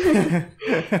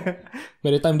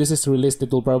 by the time this is released,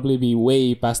 it will probably be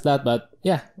way past that. But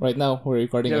yeah, right now we're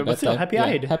recording Yeah, at but that still, time. happy Yeah,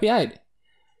 Eid. Happy Eid.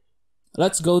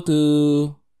 Let's go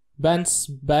to Ben's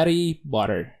Berry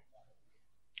Butter.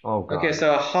 Oh god. Okay,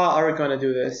 so how are we gonna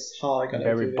do this? How are we gonna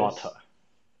Harry do this? Potter.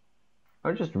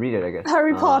 I'll just read it, I guess.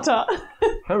 Harry Potter.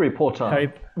 Harry Potter.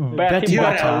 Betty You're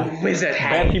Butter. a wizard,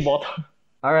 Harry. Betty Potter.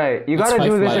 All right, you It's gotta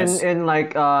do 5 this lines. in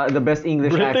like the best English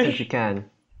British? accent you can.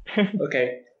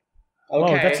 Okay. Oh,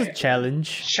 Okay. that's a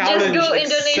challenge. Challenge Just go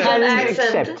Indonesian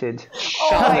accepted. accent.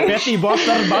 Accepted. Betty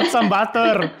Butter, bought some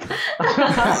butter.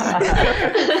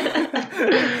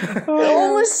 It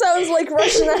almost sounds like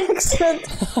Russian accent.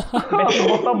 Betty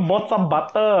Potter bought some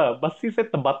butter, but she said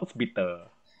the butter's bitter.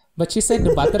 But she said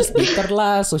the butter's bitter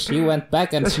lah, so she went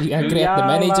back and she agreed the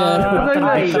manager. Butter,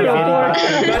 But she butter,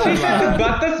 said the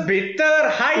butter's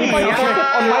bitter. Hi,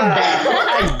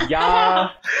 Yeah.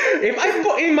 If I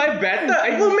put in my batter,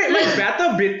 I will make my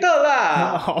batter bitter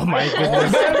lah. Oh my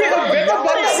goodness. A bit of better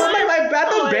butter will make my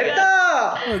batter better.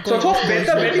 So talk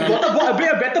better, Betty butter, a bit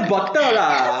of better butter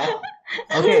lah.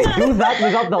 Okay, do that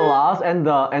without the laughs and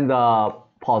the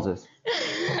pauses.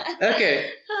 Okay.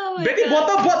 Oh my Betty God.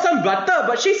 Butter bought some butter,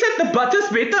 but she said the butter's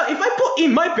bitter. If I put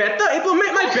in my batter, it will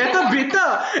make my batter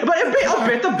bitter. But a bit of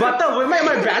better butter will make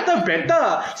my batter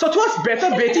better. So it was better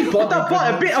Betty Butter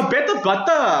bought a bit of better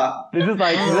butter. This is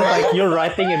like you're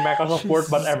writing in Microsoft Word,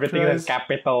 but everything is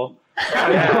capital.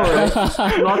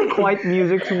 Not quite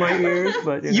music to my ears,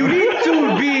 but You need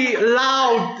to be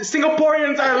loud.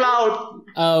 Singaporeans are loud.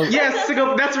 Yes,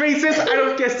 that's racist. I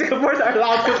don't care. Singaporeans are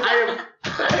loud because I am.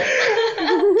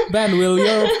 Ben, will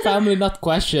your family not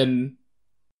question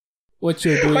what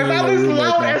you're doing? My in your family's room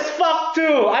loud right now? as fuck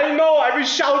too. I know. I'm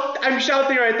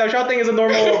shouting right now. Shouting is a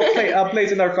normal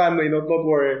place in our family. Don't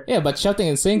worry. Yeah, but shouting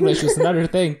in Singlish is another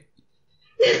thing.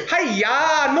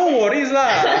 Hiya, no worries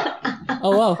lah.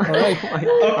 Oh wow, alright.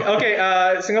 Okay,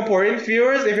 Singaporean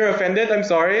viewers, if you're offended, I'm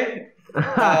sorry.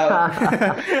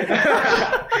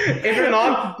 If you're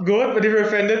not, good, but if you're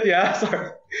offended, yeah, sorry.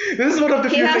 This is one of the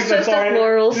few things I'm sorry.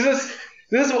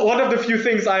 This is one of the few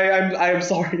things I am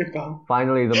sorry about.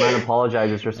 Finally, the man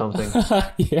apologizes for something.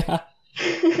 Yeah.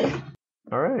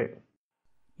 Alright.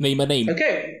 Name a name.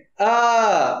 Okay,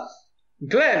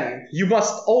 Glenn, you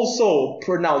must also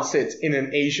pronounce it in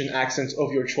an Asian accent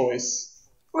of your choice.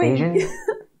 Wait.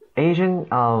 Asian?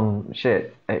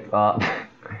 Shit.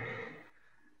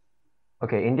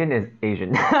 Okay, Indian is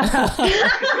Asian. Yeah.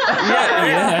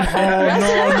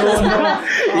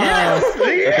 Yes.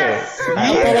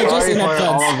 Apologize Sorry in for advance.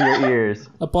 all of your ears.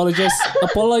 Apologize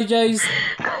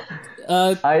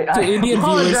to Indian viewers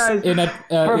apologize in a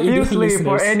profusely Indian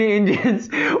for listeners. any Indians,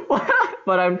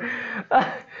 but I'm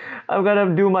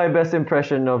gonna do my best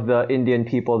impression of the Indian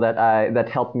people that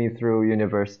helped me through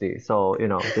university. So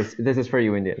this is for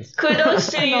you Indians. Kudos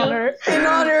to you. In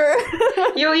honor.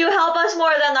 You help us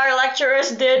more than our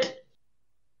lecturers did.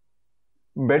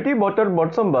 Betty Butter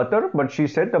bought some butter, but she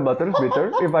said the butter is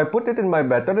bitter. If I put it in my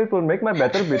batter, it will make my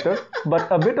batter bitter. But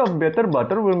a bit of better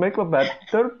butter will make my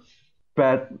batter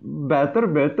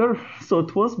better. So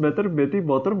it was better Betty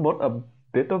Butter bought a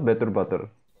bit of better butter.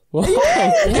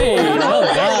 Okay, well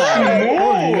done.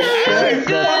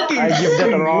 I give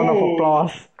that a round of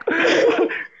applause.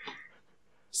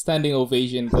 Standing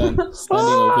ovation, Glenn.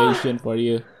 Standing ovation for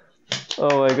you.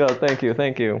 Oh my god, thank you.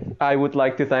 I would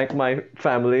like to thank my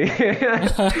family.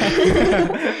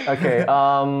 Okay,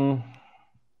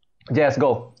 Jess,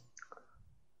 go.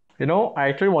 I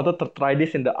actually wanted to try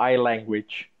this in the I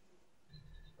language.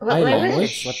 What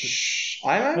language?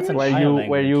 What's an Where I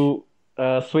you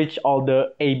language? switch all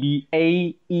the A,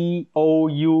 E, O,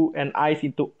 U, and I's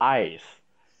into I's.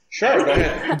 Sure, go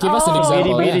ahead. Give us an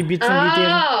example. Itty Yeah. bits and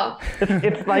detail. Oh.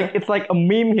 It's like a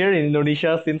meme here in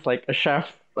Indonesia since like a chef,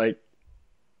 like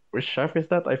which chef is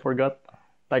that? I forgot.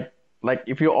 Like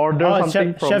if you order Oh,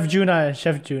 something from Chef Juna.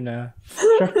 Chef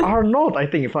Arnold, I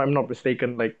think, if I'm not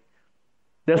mistaken, like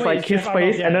there's Oh, like it's his Chef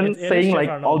Arnold, face yeah, and then it is saying Chef like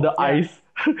Arnold, all the yeah. I's.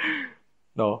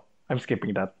 No, I'm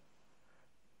skipping that.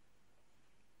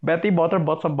 Betty Butter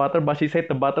bought some butter, but she said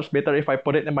the butter's bitter. If I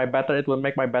put it in my batter, it will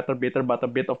make my batter bitter. But a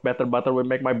bit of better butter will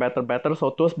make my batter better.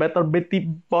 So toast better Betty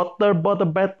Butter bought a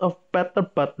bit of better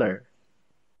butter.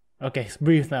 Okay,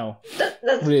 breathe now.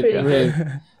 That's Breathe, pretty breathe.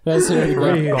 good. That's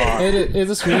really good. It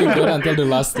is really good until the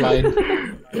last line.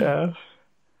 Yeah.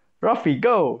 Ruffy,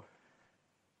 go.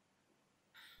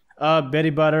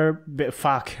 Betty Butter.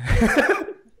 Fuck.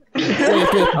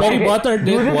 Wait, Betty Butter Do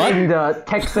did it what? in the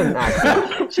Texan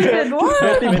accent. She did what?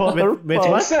 Betty Butter. Wait,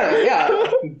 what? Texan, yeah.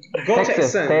 Go Texas,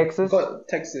 Texan. Texas. Go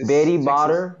Texas. Betty Texas.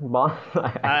 Butter.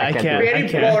 I can't.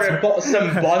 Betty Butter bought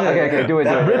some butter. Okay, do it.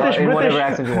 British, In whatever British.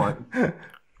 accent you want.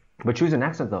 But choose an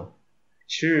accent though.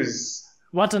 Choose.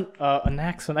 What an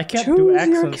accent? I can't Choose do your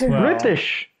accents king. well.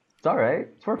 British. It's alright.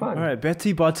 It's for fun. Alright,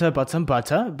 Betty Butter bought some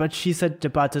butter, but she said the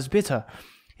butter's bitter.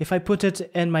 If I put it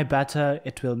in my batter,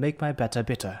 it will make my batter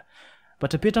bitter.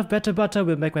 But a bit of better butter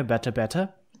will make my batter better.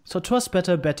 So 'twas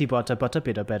better Betty Butter, but a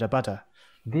bit of better butter.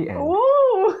 The end.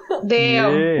 Ooh.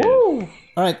 Damn. Yeah.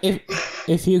 Alright,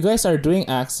 if you guys are doing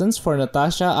accents for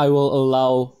Natasha, I will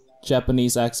allow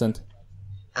Japanese accent.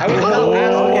 I was about to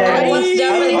ask for it. What's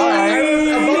Japanese?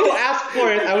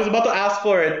 I was about to ask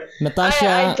for it.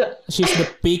 Natasha, she's the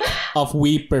peak of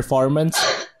Wii performance.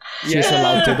 She's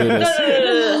allowed to do this.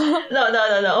 No.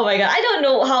 Oh my god. I don't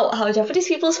know how Japanese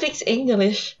people speak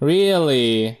English.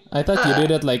 Really? I thought you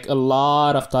did it like a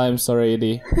lot of times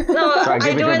already. No, Try, give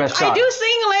I it do your it. best I shot. do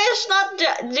Singlish,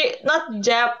 not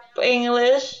Jap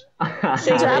English.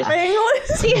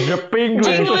 Jap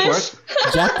English? English.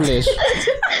 Japlish.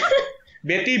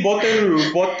 Betty Boteru,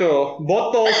 Boto,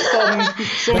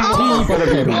 some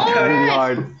Really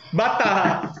hard.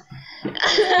 Bata.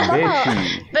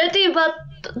 Betty. Betty bought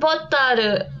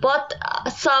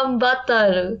some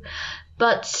butter,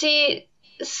 but she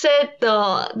said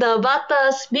the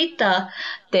batas bita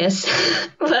this.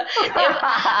 But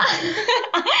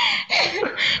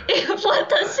if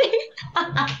watashi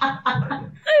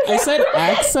I said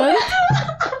accent?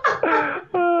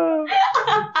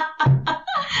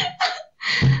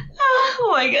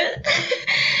 oh my god.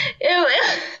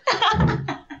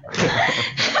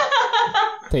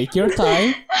 Take your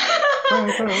time.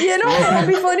 You know, it'll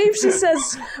be funny if she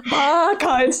says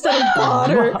baka instead of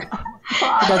butter.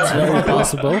 That's very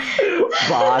possible.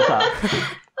 Bata.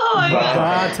 Oh my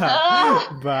god.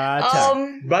 Bata.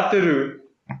 Bataru.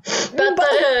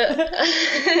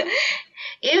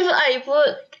 If I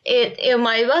put it in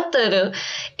my butter,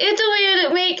 it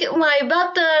will make my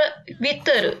butter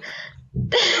bitter.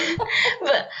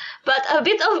 but a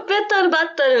bit of better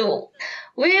butter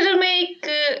will make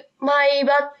my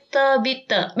butter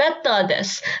bitter. Better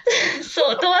this.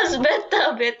 So it was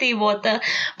better Betty butter.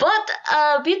 But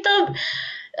a bit of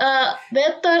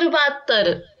better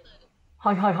butter.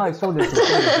 はいはいはい、そうです。そう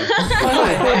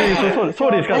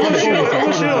ですか。面白い。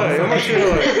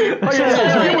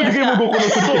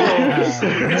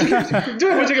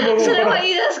それは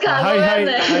いいですか？ごめん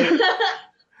ね。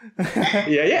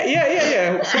い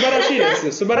や、素晴らしいで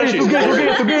す。素晴らしい。お見事。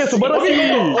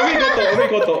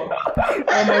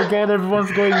 Oh my god,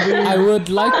 everyone's going weird. I would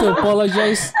like to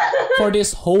apologize for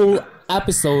this whole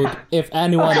episode if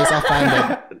anyone is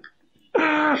offended.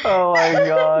 Oh my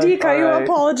god. Dika, you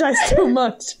apologize too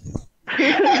much.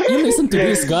 You listen to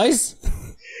these guys?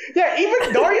 Yeah,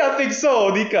 even Daria thinks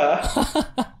so, Dika.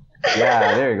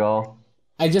 Yeah, there you go.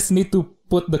 I just need to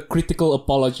put the critical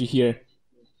apology here.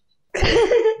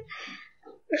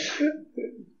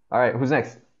 Alright, who's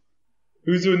next?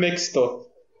 Who's your next though?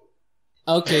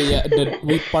 Okay, yeah, the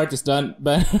weak part is done,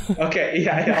 but... Okay,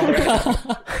 yeah,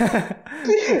 alright.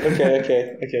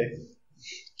 Okay.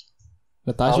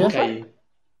 Natasha? Okay.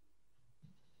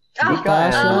 Dika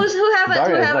and Who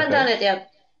Daria is haven't okay. done it yet?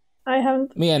 I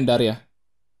haven't. Me and Daria.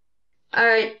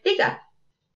 Alright, Dika.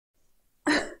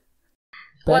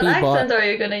 What Betty bought accent are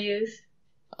you gonna use?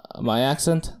 my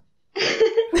accent.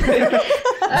 Alright,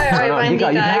 No, fine,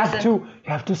 Dika, Dika accent. you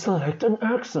have to select an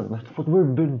accent. That's what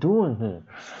we've been doing here.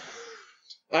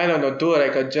 I don't know, do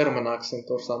like a German accent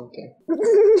or something.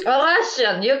 A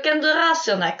Russian. You can do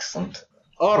Russian accent.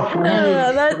 Or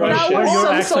That Russian. was Your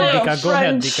some accent, sort Dika. of Go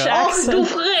ahead, French Dika. Do accent.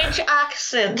 French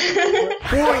accent.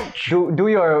 Do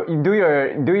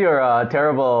your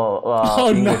terrible. Oh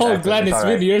English no, accent. Glenn, it's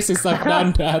been years since I've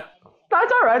done that.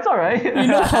 That's alright. It's alright. You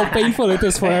know how painful it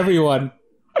is for everyone.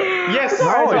 Yes,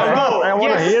 No, it's not. I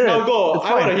want to hear it. Now go. It's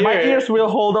I want to fine. hear My it. ears will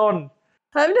hold on.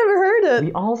 I've never heard it.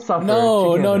 We all suffer.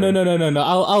 No. together.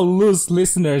 I'll lose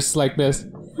listeners like this.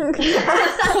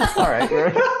 Alright.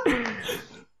 We're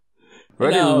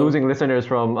already No. losing listeners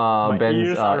from Ben's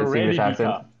ears are English ready, accent.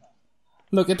 Dika.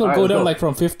 Look, it will Alright, go let's down go. like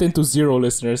from 15 to 0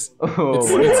 listeners. Oh, It's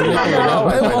wait. literally No,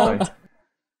 that. it won't.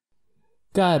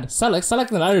 God,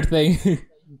 select another thing.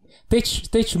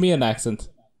 teach me an accent.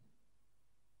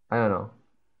 I don't know.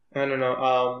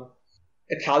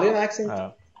 Italian accent?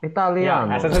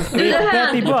 Italiano. Assassin's Creed.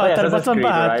 Betty butter, but some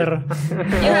butter. You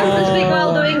have to speak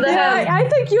while doing the hand. I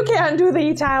think you can do the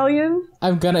Italian.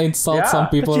 I'm gonna insult some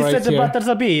But people she right said the here. butter's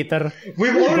a bitter.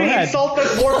 We've already ahead. insulted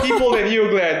more people than you,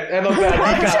 Glenn. And I'm glad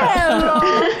Dika. Hello.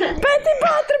 Betty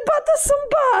butter some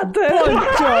butter.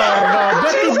 Buongiorno,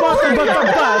 Betty butter, but some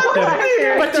butter.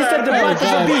 But she said the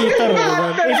butter's a bitter.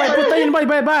 If I put in my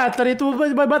butter, it will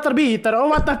be my butter bitter. Oh,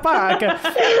 what the fuck?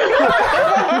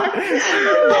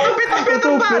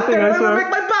 Make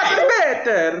my butter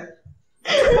better.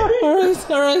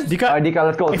 Alright. Dika, Dika,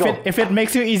 let's go. if it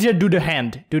makes you easier, do the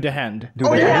hand. Do the hand.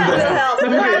 Oh, the hand will help. The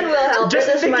hand will help. This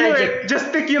is magic.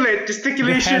 Gesticulate. The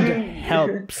Gesticulation. hand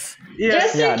helps.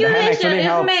 Yes. Yeah, the hand Gesticulation actually is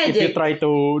helps if you magic. try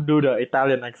to do the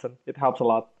Italian accent. It helps a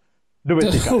lot. Do it,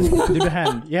 Dika. Do the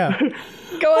hand, yeah.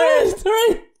 Go ahead.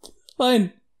 Alright.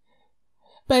 Fine.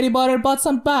 Betty butter bought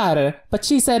some batter, but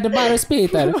she said the butter's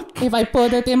bitter. If I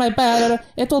put it in my batter,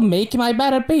 it will make my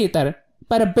batter bitter.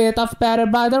 But a bit of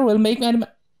batter will make my...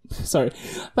 Sorry.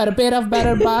 But a bit of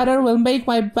batter will make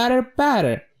my batter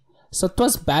batter. So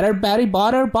 'twas batter Betty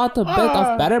butter bought a bit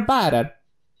of batter.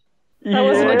 That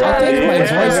wasn't I think my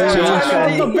voice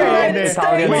changed.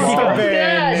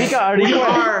 Dika, a We request.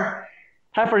 are.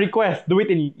 Have a request. Do it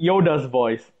in Yoda's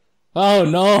voice. Oh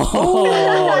no.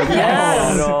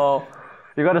 Yes. No.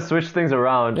 You gotta switch things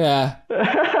around. Yeah.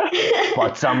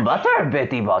 Put some butter,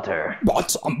 Betty butter.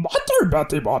 Bought some butter,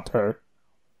 Betty butter.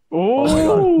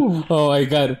 Oh, Oh my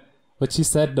god. But she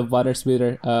said the butter's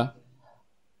bitter.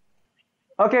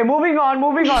 Okay, moving on.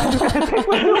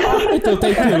 It will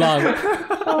take too long.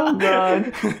 Oh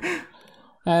god.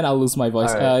 And I'll lose my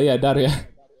voice. Alright. Yeah, Daria.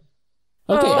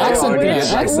 Okay, accent.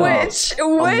 Accent. Which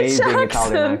Amazing Italian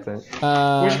accent? accent.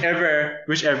 Whichever.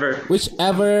 Whichever.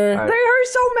 There are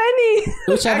so many.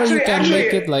 Whichever you can Actually-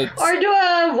 make it like. Or do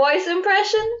a voice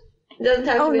impression. Doesn't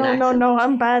have Oh to be an no, accent. no,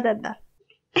 I'm bad at that.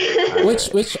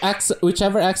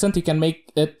 Whichever accent you can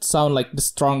make it sound like the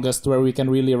strongest, where we can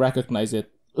really recognize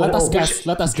it. Let us guess.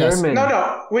 Let us guess. German.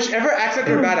 No. Whichever accent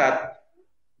you're bad at.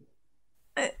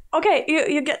 Okay,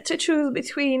 you get to choose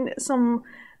between some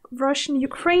Russian,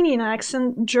 Ukrainian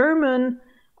accent, German,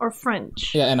 or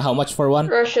French. Yeah, and how much for one?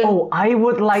 Russian. Oh, I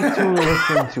would like to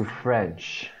listen to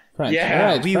French. French. Yeah. All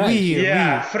right, French.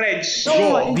 Yeah, French.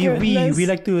 Oh, Go. We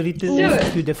like to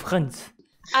listen to the French.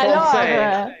 Alors,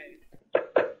 Français.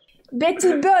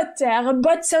 Betty Butter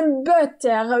bought some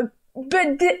butter,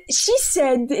 but she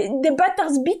said the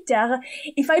butter's bitter.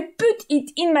 If I put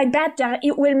it in my batter,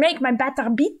 it will make my batter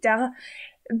bitter.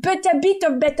 But a bit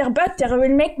of better butter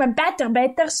will make my batter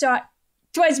better, so it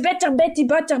was better Betty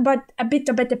Butter, but a bit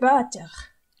of better butter.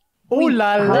 Oh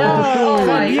la la! Oh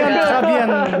my Très bien,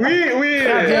 God. très bien. Oui.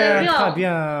 Très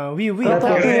bien. Oui.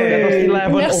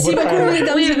 Merci beaucoup,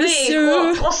 mesdames Oui, et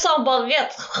messieurs. croissant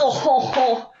baguette.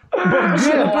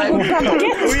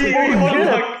 Oui,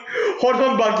 hot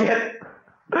dog baguette.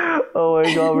 Oh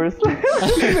my god, we're so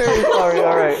very sorry.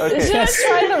 Alright, okay. Let's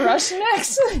try the Russian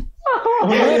accent. Go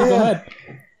ahead.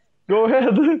 Go ahead.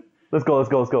 Let's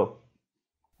go.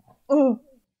 Oh,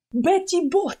 Betty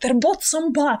Butter bought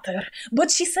some butter, but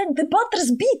she said the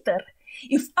butter's bitter.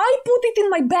 If I put it in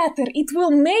my batter, it will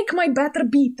make my batter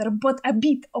bitter, but a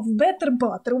bit of better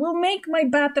butter will make my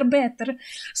batter better.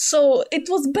 So it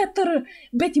was better.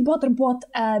 Betty Butter bought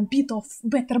a bit of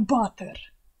better butter.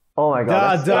 Oh my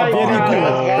god. Very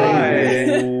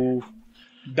That's good.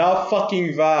 The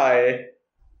fucking vibe.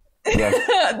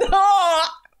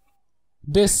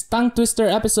 This tongue twister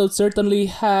episode certainly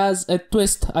has a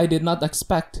twist I did not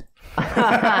expect.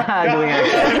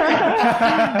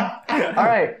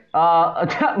 Alright,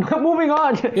 moving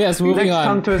on. Yes, moving Next on.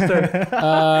 tongue twister.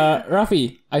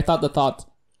 Rafi, I thought the thought.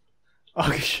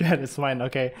 Oh shit, it's mine.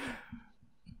 Okay.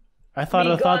 I thought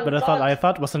a thought, but a thought I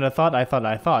thought wasn't a thought I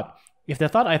thought. If the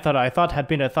thought I thought had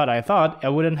been a thought I thought, I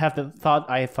wouldn't have the thought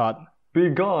I thought. Be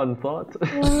gone, thought.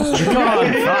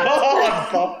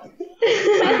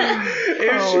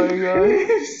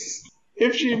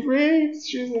 If she breaks,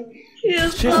 she's a...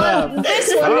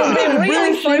 This one will be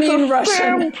really funny in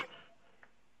Russian.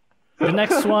 The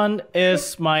next one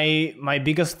is my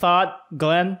biggest thought,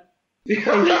 Glenn. Wait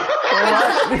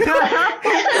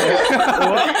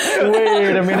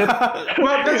a minute.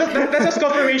 Well, that's just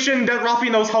confirmation that Rafi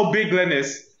knows how big Glenn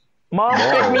is. Mom,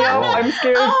 pick me up. I'm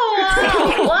scared.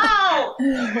 Oh, wow.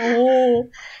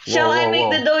 Shall I make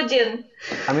the dojin?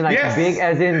 I mean, like, Yes. big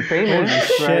as in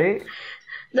famous, right?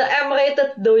 The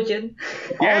M-rated dojin.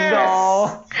 Yes.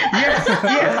 Oh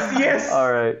Yes. no.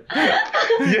 Alright.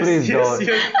 Yes, Please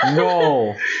don't.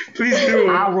 No. Please do.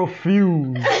 I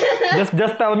refuse.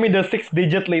 Just tell me the 6th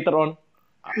digit later on.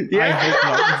 I hope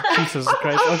not. Jesus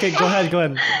Christ. Okay, go ahead,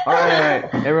 Glenn.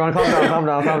 Alright. Everyone calm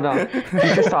down.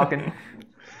 Teacher's talking.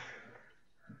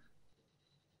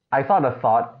 I thought a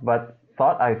thought, but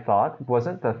thought I thought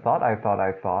wasn't the thought I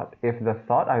thought. If the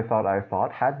thought I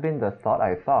thought had been the thought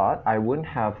I thought, I wouldn't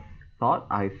have thought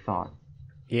I thought.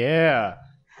 Yeah.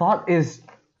 Thought is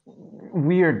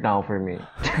weird now for me.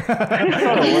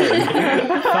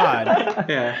 Thought.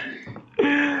 Yeah.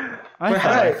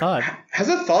 I thought.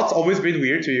 Hasn't thoughts always been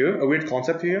weird to you? A weird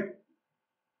concept to you?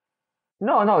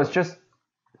 No, it's just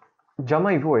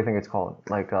jamaivu, I think it's called.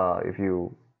 Like if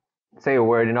you say a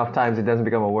word enough times, it doesn't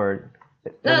become a word.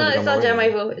 No, it's not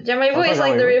jamaivu. Jamaivu is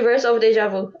like the reverse of deja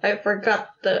vu. I forgot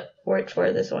the word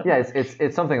for this one. Yeah,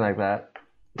 it's something like that.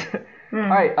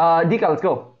 Alright, Dika, let's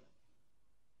go.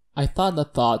 I thought a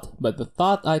thought, but the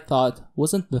thought I thought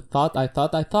wasn't the thought I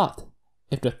thought.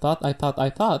 If the thought I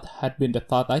thought had been the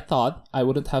thought I thought, I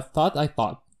wouldn't have thought I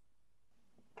thought.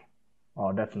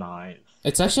 Oh, that's nice.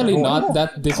 It's actually not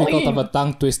that difficult of a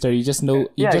tongue twister. You just know.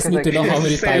 You just 'cause, need to know how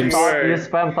many same times. word. You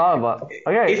spam thought about.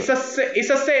 Okay. It's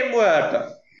the same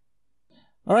word.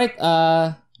 All right,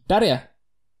 Daria.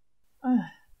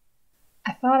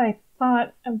 I thought,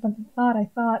 but the thought I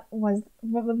thought was.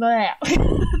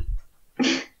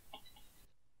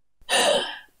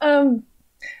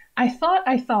 I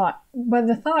thought, but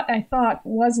the thought I thought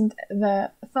wasn't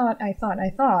the thought I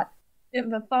thought. If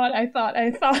the thought I thought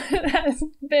has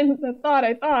been the thought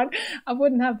I thought, I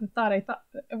wouldn't have the thought I thought.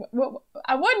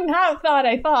 I wouldn't have thought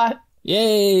I thought.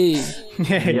 Yay!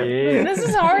 Yeah. This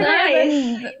is harder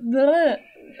Nice. than.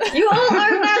 You all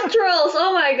are naturals.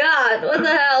 Oh my god. What the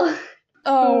hell?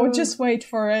 Oh, just wait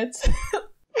for it.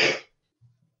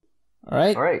 All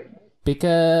right. Alright. Pick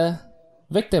a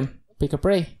Victim, pick a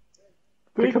prey.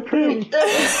 Pick a prey.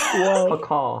 A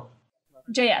call.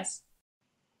 JS.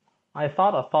 I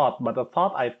thought a thought, but the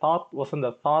thought I thought wasn't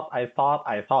the thought I thought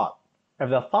I thought. If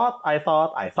the thought I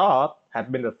thought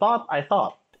had been the thought I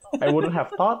thought, I wouldn't have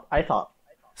thought I thought.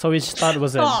 So which thought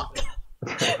was it? Your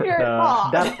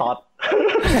thought. That thought.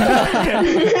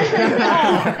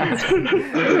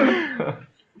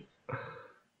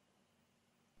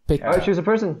 Pick. Alright, choose a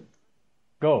person.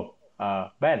 Go.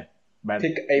 Ben.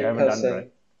 Pick you a haven't done it, person.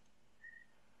 right?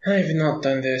 I've not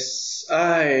done this.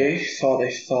 I thought, but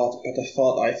the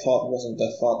thought I thought wasn't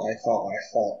the thought I thought.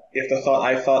 If the thought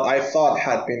I thought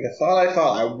had been the thought I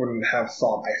thought, I wouldn't have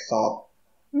thought I thought.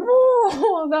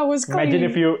 Oh, that was clean.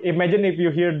 Imagine if you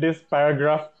hear this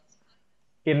paragraph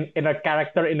in a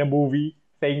character in a movie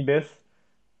saying this,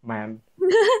 man.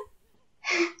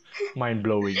 Mind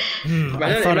blowing.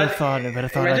 I thought I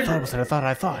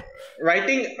thought.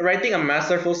 Writing a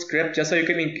masterful script just so you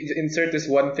can insert this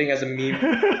one thing as a meme,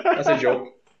 as a joke.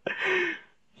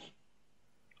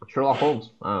 Sherlock Holmes.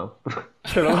 Oh.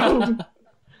 Sherlock Holmes.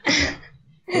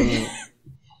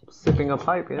 Sipping a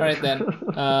pipe. Yeah. Alright then.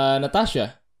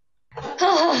 Natasha.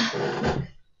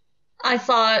 I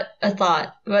thought a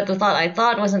thought, but the thought I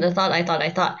thought wasn't the thought I thought.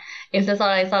 If the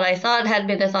thought I thought had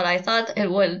been the thought I thought,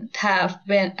 it wouldn't have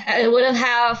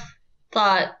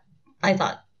thought I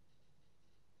thought.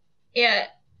 Yeah.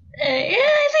 Yeah,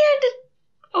 I think I did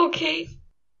okay.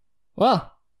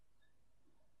 Well.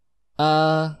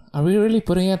 Are we really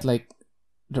putting it like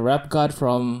the rap god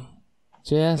from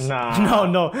JS? Nah.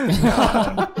 No.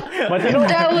 But you know,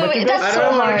 That's I so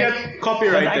don't want to hard. get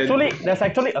copyrighted. there's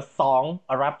actually a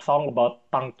rap song about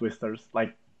tongue twisters,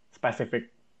 like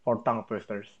specific for tongue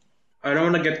twisters. I don't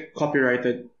want to get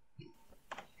copyrighted.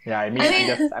 Yeah, I mean,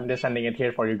 I'm just sending it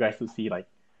here for you guys to see. Like,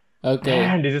 Okay.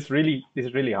 man, this is really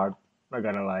hard. Not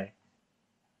gonna lie.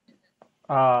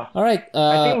 Alright.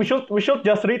 I think we should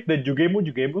just read the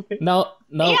Jugemu thing. No.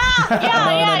 No. No.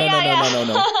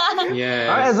 Yeah.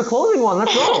 Alright, as a closing one,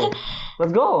 let's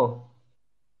go.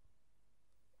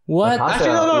 What? Natasha Actually,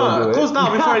 will no. do it. Close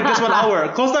down before it gets 1 hour.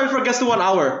 Close down before it gets to 1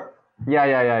 hour.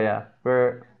 Yeah.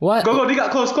 We're What? Go, Diga.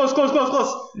 Close.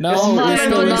 No, Yes, we mine still,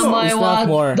 no we name still have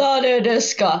more. 誰で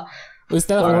すか We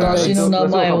still have more Alright, things. 私の名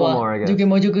前 let's do a couple more, は I guess. ジュゲ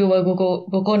モジュゲはこ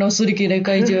このすり切れ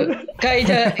会場会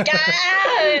場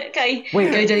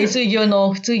に水魚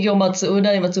待つう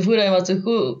なり待つフライ待つ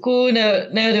くね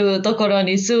るところ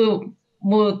に住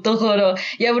むところ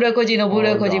やぶらこじのぶ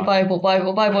らこじパイポ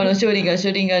のシュリン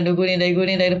ガのグリーンダイ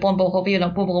のポンポンコピーの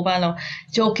ポンポンパンの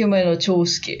長期目の長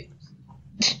介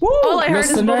All I heard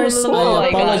is Listeners, blah, blah, blah, blah.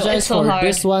 I my God, apologize it's so for hard.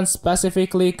 this one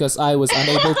specifically because I was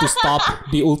unable to stop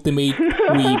the ultimate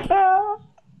weeb.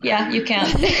 Yeah, you can.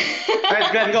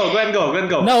 Alright, Glenn, go.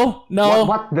 No.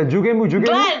 what? The Jugemu?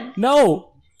 Glenn!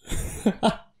 No.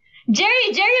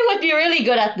 Jerry would be really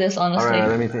good at this, honestly. Alright,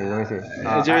 let me see. Jerry's I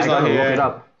not gotta here. look it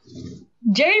up.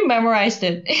 Jerry memorized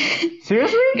it.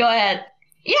 Seriously? Go ahead.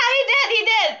 Yeah, he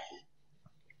did.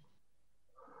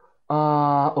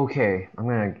 Okay. I'm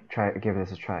gonna give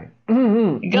this a try.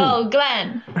 Go,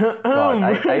 Glenn.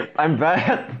 God, I'm bad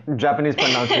at Japanese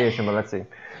pronunciation, but let's see.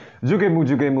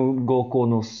 Jugemu goko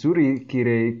no suri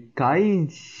kirei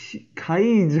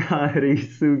kaijari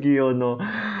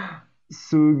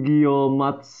sugio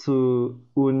matsu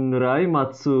unrai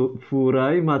matsu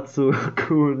furai matsu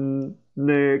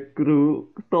kunekru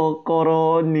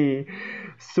tokoro ni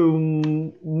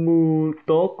sumu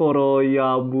tokoro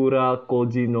ya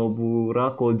burakoji no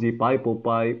burakoji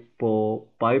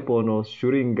paipo no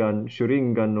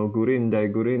shuringan no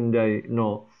gurindai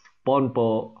no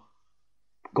ponpo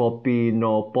kopi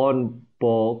no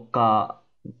ponpo ka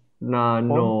na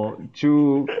no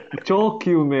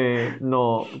chokyume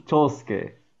no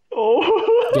chosuke.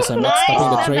 Guess I'm not stopping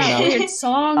the train That now. weird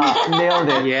song. Nailed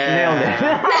it.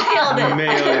 Yeah.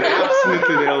 Nailed it.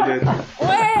 Absolutely nailed it.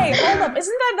 Wait, hold up.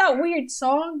 Isn't that weird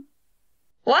song?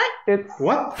 What? It's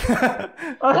What?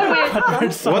 What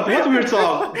weird song? What weird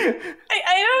song? I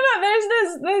don't know. There's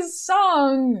this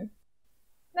song.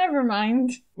 Never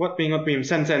mind. What meme?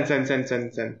 Send. Just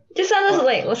send us a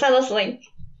link.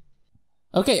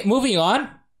 Okay, moving on.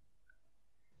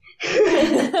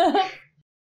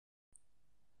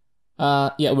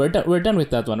 Yeah, we're done with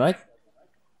that one, right?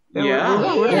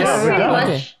 Yeah. Yes. pretty much.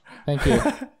 Okay. Thank you.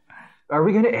 Are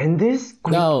we gonna end this?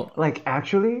 No. Like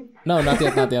actually? No, not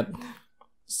yet.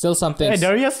 Still some Hey, things.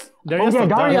 Darius. yeah, not done.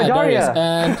 Daria. Darius.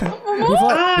 And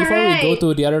before we go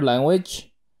to the other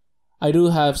language, I do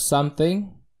have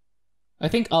something. I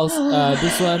think I'll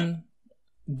this one.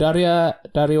 Dario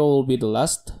will be the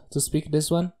last to speak this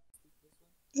one.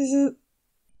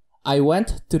 I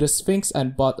went to the Sphinx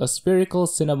and bought a spherical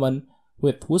cinnamon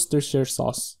with Worcestershire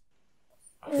sauce?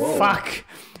 Fuck.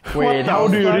 Wait, how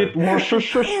do you read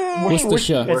Worcestershire?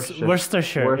 Worcestershire. It's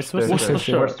Worcestershire. It's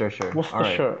Worcestershire. Worcestershire.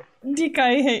 Worcestershire. Dika,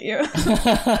 I hate you.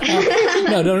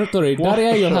 No, don't worry.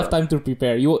 Daria, you'll have time to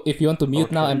prepare. If you want to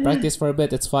mute now and practice for a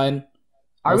bit, it's fine.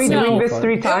 Are we doing this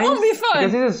 3 times? It won't be fun.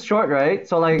 Because this is short, right?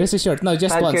 So like. This is short. No,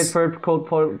 just bad once. kid for cold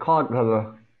blah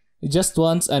blah. Just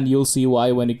once, and you'll see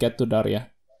why when you get to Daria.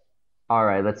 All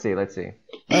right, let's see. Alright,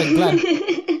 Glenn.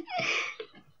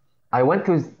 I went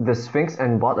to the Sphinx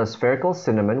and bought a spherical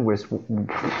cinnamon with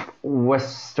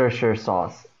Worcestershire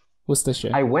sauce.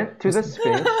 Worcestershire. I went to the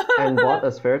Sphinx and bought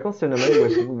a spherical cinnamon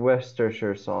with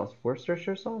Worcestershire sauce.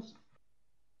 Worcestershire sauce?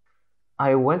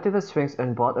 I went to the Sphinx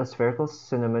and bought a spherical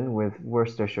cinnamon with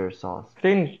Worcestershire sauce. I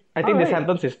think this Alright.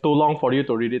 sentence is too long for you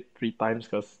to read it 3 times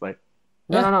because like.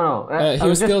 No. He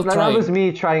was still That trying. was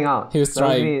me trying out. He was That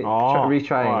was trying. me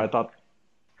retrying. Oh, I thought.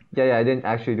 Yeah, I didn't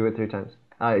actually do it 3 times.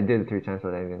 I did it 3 times,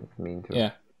 but I didn't mean to.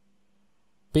 Yeah.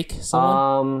 Pick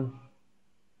someone.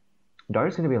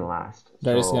 Darius gonna be last.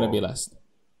 Darius so, gonna be last.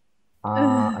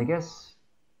 I guess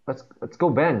let's go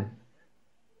Ben.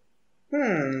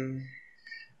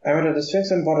 I went to the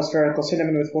Sphinx and bought a spherical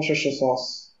cinnamon with Worcestershire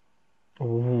sauce.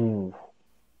 Ooh.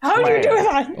 How do you do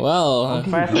that? Well,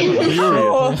 Fast and Furious.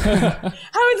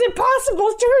 How is it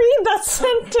possible to read that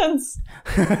sentence?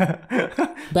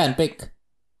 Ben, pick.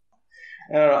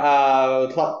 I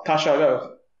don't know, Tasha,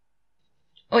 go.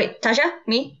 Wait, Tasha?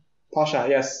 Me? Tasha,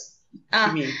 yes.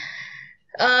 Me.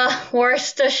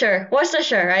 Worcestershire.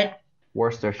 Worcestershire, right?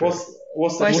 Worcestershire.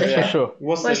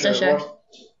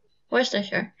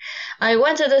 Worcestershire. I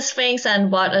went to the Sphinx and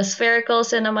bought a spherical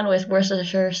cinnamon with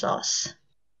Worcestershire sauce.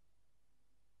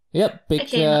 Yep, pick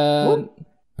Okay.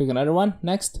 pick another one.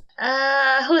 Next.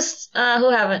 Who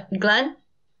haven't? Glenn?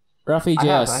 Rafi I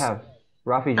JS. have.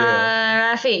 Rafi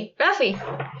J. Rafi.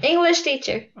 English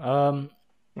teacher.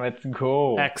 Let's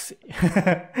go. X.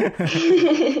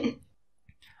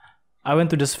 I went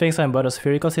to the Sphinx and bought a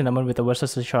spherical cinnamon with a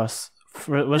Worcestershire sauce.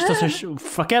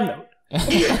 Fucking.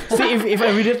 See, if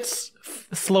I read it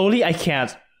slowly, I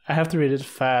can't. I have to read it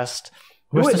fast.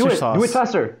 Worcestershire sauce. Do it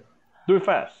faster. Do it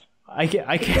fast. I can't.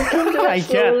 I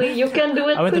Slowly, can't. you can do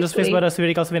it I went to the Sphinx quickly. and bought a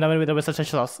spherical cinnamon with a Worcestershire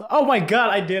sauce. Oh my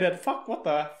god, I did it. Fuck, what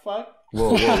the fuck?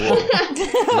 Whoa.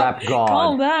 Rap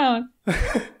Calm God. down.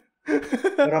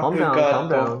 Calm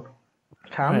down.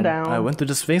 Calm down. I went to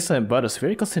the Sphinx and bought a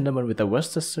spherical cinnamon with a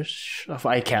Worcestershire.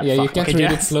 I can't. Yeah, you fuck. can't Okay,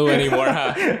 read it Jess. slow anymore,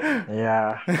 huh?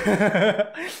 Yeah.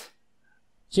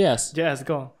 Jess. Jess,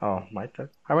 go. Oh, my turn.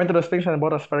 I went to the Sphinx and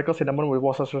bought a spherical cinnamon with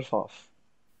Worcestershire sauce.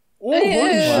 Whoa, what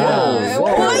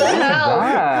is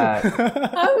that?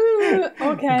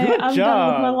 Okay, Good I'm job.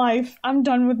 done with my life. I'm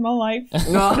done with my life.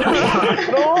 No.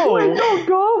 Don't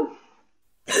go.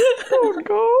 Don't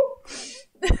go.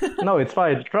 No, it's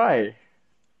fine. Try.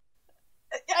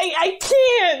 I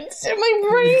can't. My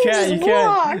brain You just can't.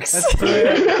 blocks. Let's do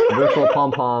it. Virtual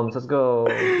pom-poms. Let's go.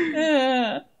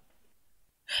 I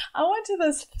went to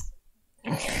this.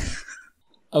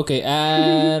 Okay,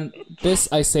 and this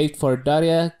I saved for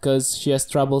Daria because she has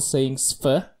trouble saying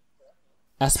sph.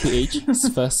 SPH.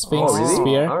 Sph. Sphinx.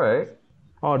 Sphere. Alright.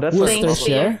 Oh, that's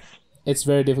Worcestershire. It's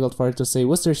very difficult for her to say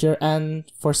Worcestershire, and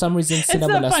for some reason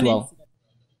cinnamon not as funny. well.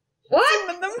 What?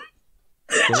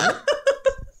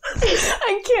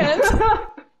 I can't.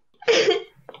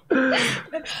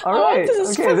 Alright. this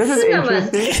is Okay, this is cinnamon.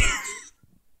 interesting.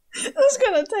 This is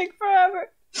gonna take forever.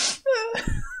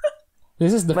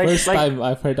 This is the Like- first like- time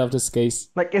I've heard of this case.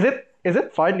 Like, is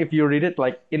it fine if you read it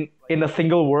like in a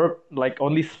single word, like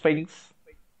only Sphinx?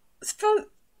 Spell.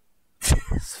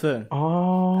 Sphinx.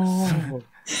 Oh.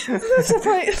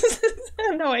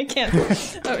 No, I can't. Oh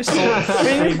shit.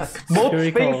 Sphinx, both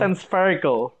Spherical. Sphinx and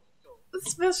spherical.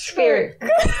 Sphere.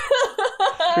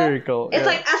 Spherical. It's yeah.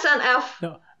 like S and F.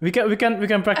 No, we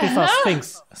can practice fast.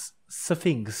 Sphinx.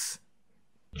 Sphinx.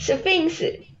 Sphinx.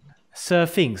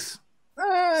 Sphinx.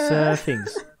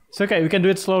 Sphinx. It's okay. We can do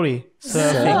it slowly.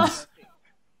 Sphinx.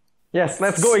 Yes,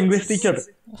 let's go, English teacher.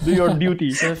 Do your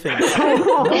duty. Sphinx.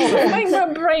 Like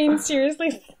my brain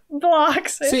seriously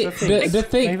blocks it. See, the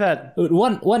thing, Like that.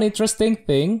 one interesting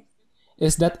thing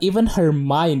is that even her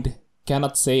mind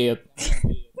cannot say it.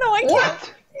 No, I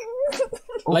can't.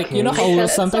 Like, you know how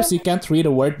sometimes you can't read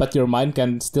a word, but your mind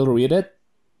can still read it?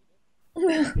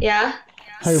 Yeah.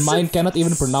 Her mind cannot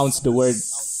even pronounce the word.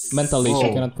 Mentally, she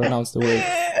cannot pronounce the word.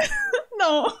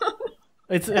 No.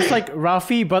 It's like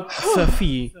Rafi but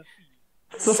Sophie.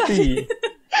 Sophie.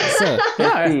 So,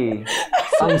 Hey.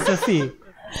 Sophie.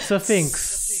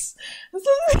 Sphinx.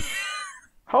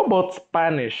 How about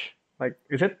Spanish? Like,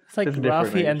 is it? It's like different,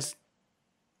 Rafi right? and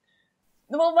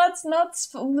Well, that's not.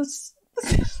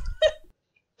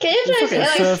 Can you try It's okay,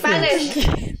 like so Spanish?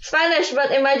 Spanish,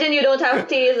 but imagine you don't have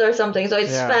teeth or something, so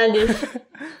it's Yeah. Spanish.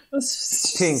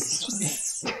 Pink.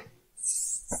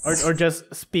 Or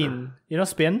just spin. You know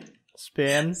spin?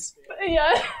 Spin.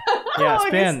 Yeah. Yeah, Oh,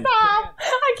 spin. Stop!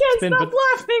 I can't Spin, stop but-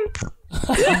 laughing.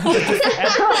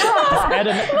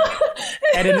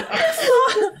 Add an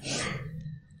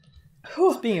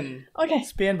spin. Okay.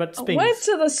 Spin, but spin. Went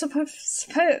to the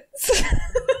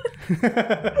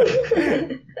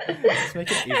Let's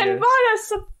make it and easier. bought a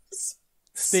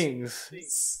Stings.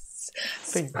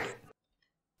 Pink.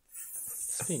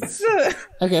 Stings.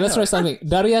 Okay, let's try something.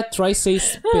 Daria, try say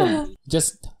spin.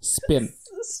 Just spin.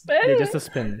 spin. Yeah, just a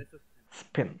spin.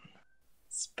 Spin.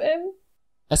 Spin.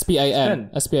 S-P-I-N.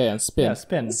 S-P-I-N. Spin. Yeah,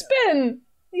 spin. Spin.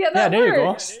 Yeah, Yeah, that there you go.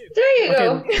 works. There you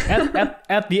go. Okay,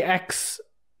 at the X.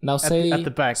 Now say at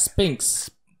the back. spinks.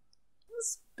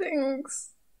 Spinks.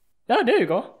 Yeah, there you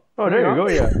go. Oh, there you go.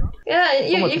 Yeah. Yeah,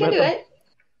 you much can do better. it.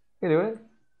 You do it?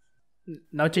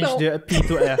 Now change No. the P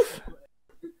to F.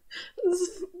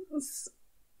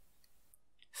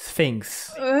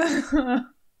 Sphinx. I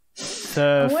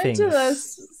went Sphinx. to the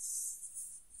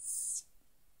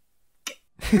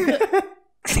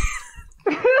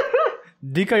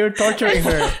Dika, you're torturing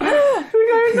her.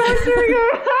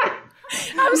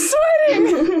 I'm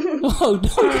sweating. Oh no.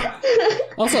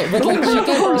 Also, but like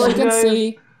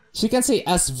she can say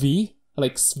SV,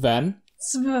 like Sven.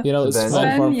 You know, Sven.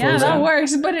 Sven from Yeah, that Frozen.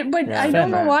 works. But I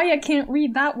don't know Sven. why I can't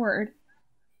read that word.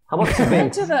 How about I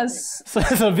went Sphinx? to the Sphinx.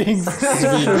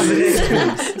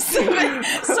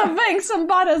 Sphinx and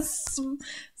bought a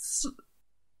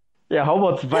Yeah. How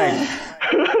about Sphinx?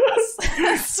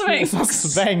 Sphinx.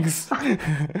 Sphinx.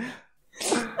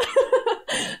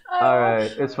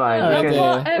 Alright, it's fine. Okay. We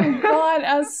can- And bought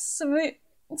a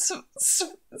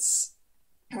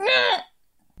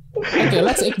Okay,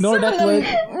 let's ignore that word.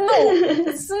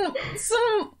 No, some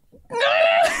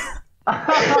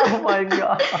Oh my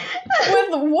god.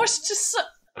 with Worcestershire.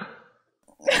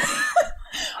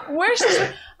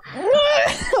 Worcester.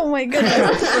 Oh my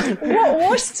goodness.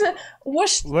 Worcestershire.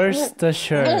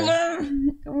 Worcestershire.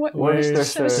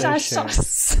 Worcestershire Worcestershire.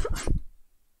 sauce.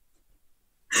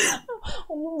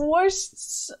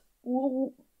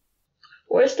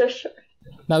 Worcestershire.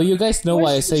 Now you guys know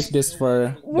why I saved this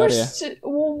for Daria.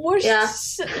 Yeah.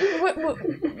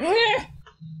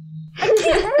 I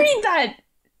can't read that.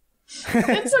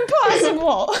 It's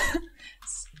impossible.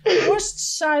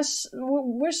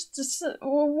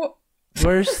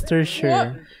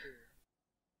 Worcestershire.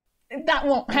 That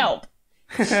won't help.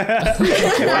 Okay,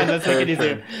 fine, let's make it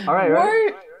easier. Alright,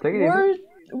 right? Take it easy.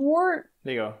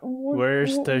 There you go.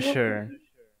 Worcestershire.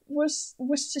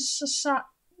 Worcestershire.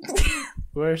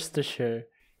 Worcestershire.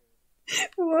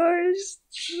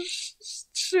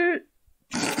 Worcestershire.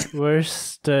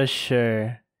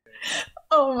 Worcestershire.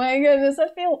 Oh my goodness,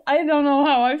 I don't know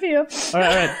how I feel.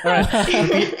 Alright.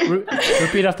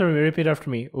 Repeat after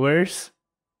me. Worcestershire.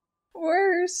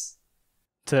 Worse.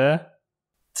 To.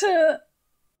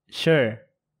 Sure.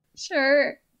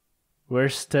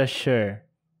 Worcestershire.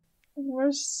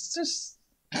 Worcestershire.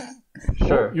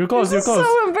 Sure. You're close.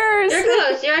 So embarrassed. You're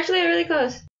close. You're actually really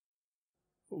close.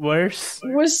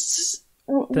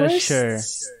 Worcestershire.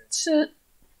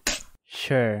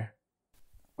 Sure.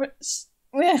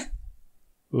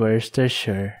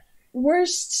 Worcestershire.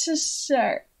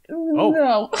 Worcestershire. Oh.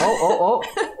 No. Oh.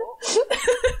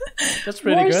 That's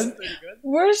pretty good.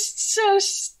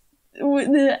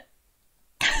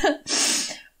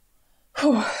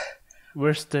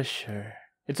 Worcestershire.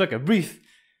 It's okay. Breathe.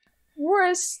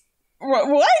 What?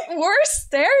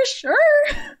 Worcestershire?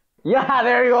 Yeah,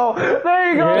 there you go.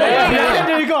 There you go. Yeah,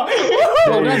 there you go.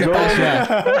 Well done,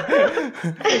 Natasha.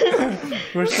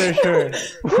 Worcestershire.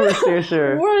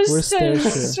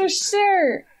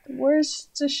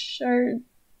 Worcestershire.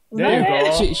 There you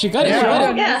go. She got it. She got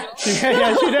it. Yeah.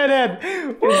 Yeah, she did it.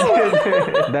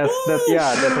 That's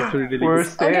actually really good.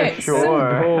 Okay,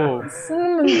 Sure. Oh.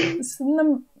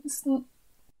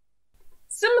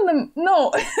 Cinnamon.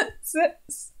 No.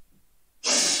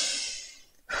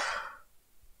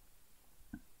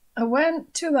 I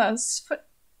went to the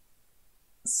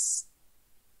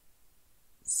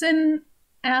cinnamon.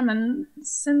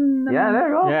 Yeah, there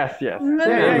you go. Yes.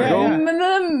 There you go.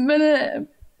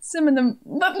 Cinnamon.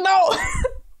 No.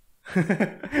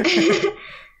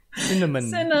 Cinnamon.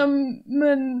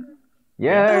 Cinnamon.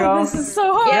 Yeah, there you go. This is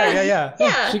so hard. Yeah.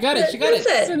 Yeah. She got it. That's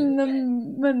it.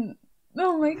 Cinnamon.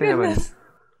 Oh my Cinnamon. goodness.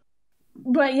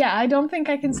 But yeah, I don't think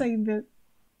I can say the.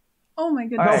 Oh my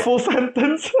goodness. No full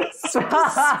sentence.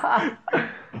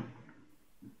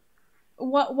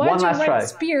 Why'd One you last write try.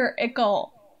 spear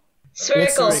ickle?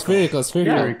 Spherical. Spherical.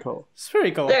 Spherical.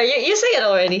 Spherical. There, you say it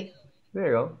already. There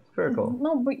you go. Spherical.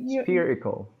 No, but you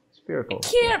Spherical.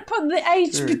 can't put the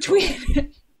H between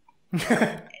it.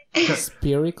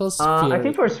 Spherical. I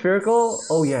think for spherical,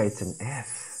 oh yeah, it's an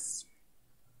F.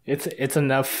 It's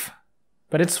enough,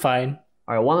 but it's fine.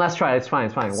 All right, one last try. It's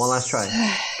fine. One last try.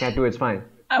 Can't do it. It's fine.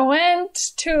 I went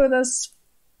to the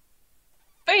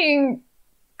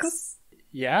Sphinx.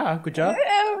 Yeah, good job.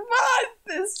 And bought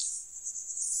this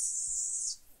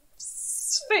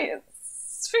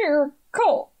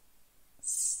spherical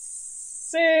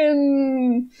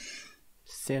Cinnamon.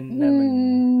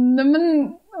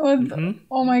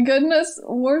 Oh my goodness,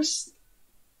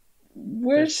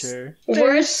 Worcestershire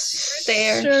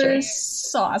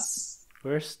sauce.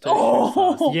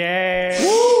 Sauce. Yeah.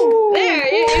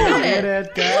 There, you got it.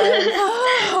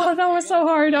 Oh, that was so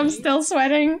hard. I'm still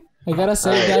sweating. I gotta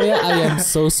say, Daria, I am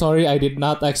so sorry. I did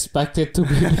not expect it to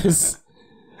be this.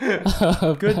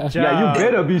 Good job. Yeah, you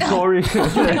better be sorry.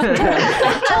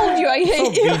 I told you I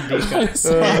hate you. I'm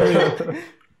sorry.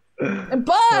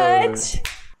 But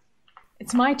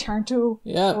it's my turn to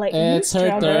Yeah, let it's you her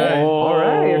struggle. turn. All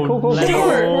right, cool. It's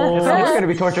gonna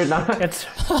be tortured now. It's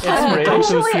great to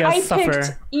Actually, see I us suffer.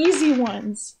 picked easy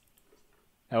ones.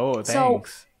 Oh, So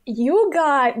thanks. you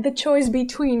got the choice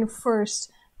between first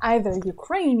either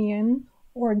Ukrainian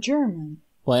or German,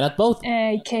 Why not both?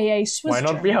 aka Swiss. Why not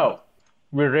German. be how?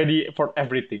 We're ready for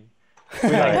everything. We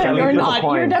like You're challenges. not.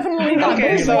 You're definitely not. Okay,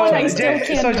 There's so one I still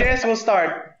can't. JS will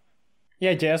start.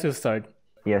 Yeah, JS will start.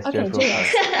 Yes, Okay, just will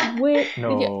start.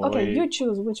 No okay, way. you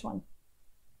choose which one.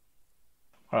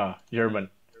 German.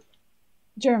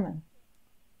 German.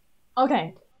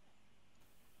 Okay.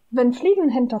 Wenn Fliegen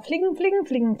hinter Fliegen,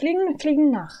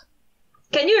 Fliegen nach.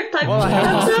 Can you type All I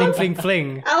heard was that?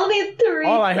 fling. I'll need to read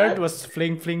All I heard that. was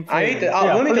fling.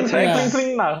 I'll need the text.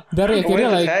 Fling now. Daria, can I'll you need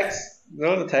the like... text.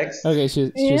 Know the text. Okay,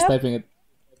 she's Yep. typing it.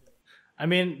 I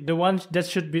mean, the one that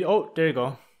should be... Oh, there you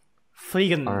go.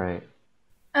 Fliegen. All right.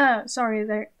 Sorry,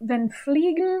 there. Wenn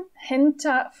Fliegen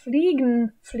hinter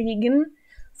Fliegen, Fliegen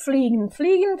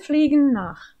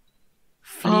nach.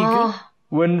 Fliegen.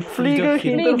 When Fliegen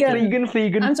hinter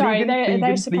Fliegen. I'm sorry,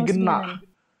 they're supposed to be nach. in.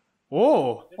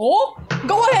 Oh. Oh,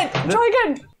 go ahead, try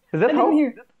again. Is that I how? didn't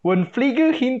hear. When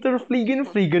Fliegen hinter Fliegen.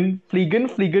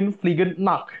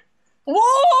 Nach.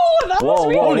 Whoa, that was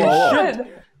really whoa. good.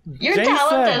 You're Jason.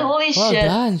 talented, holy Well shit.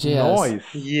 done, JS.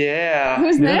 Nice. Yeah.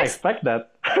 Who's Didn't next? expect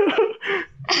that.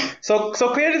 So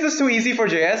clearly this is too easy for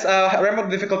JS. Ramp up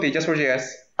difficulty just for JS.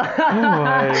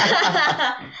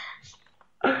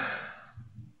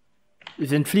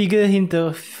 Then Fliege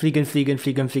hinter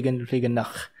Fliegen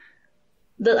nach.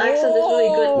 The accent is really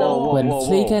good though. When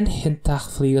Fliegen hinter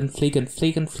Fliegen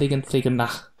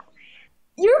nach.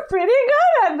 You're pretty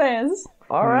good at this.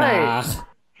 All right.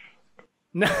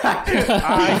 Nach.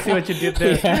 I see what you did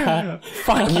there. Yeah.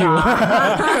 Fuck you.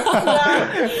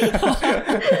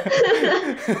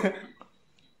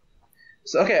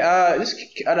 So okay, just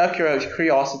out of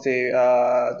curiosity,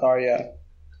 Daria,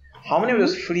 how many of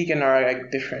those fliegen are like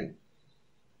different?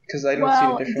 Because I don't see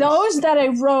Well, the difference. those that I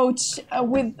wrote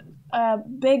with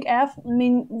big F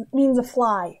means a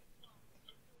fly.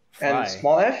 And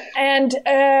small f? And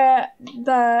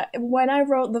when I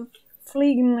wrote the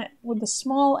fliegen with the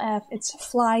small f, it's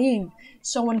flying.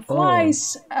 So when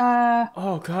flies,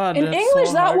 Oh god. in that's English,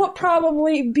 so that hard. would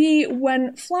probably be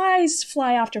when flies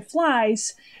fly after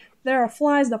flies. There are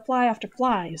flies that fly after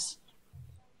flies.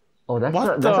 Oh, that's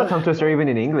What a the- tongue twister even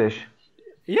in English.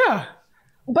 Yeah.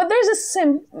 But there's a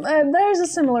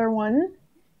similar one.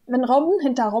 Wenn Robben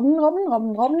hinter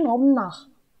Robben nach.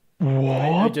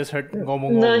 I just heard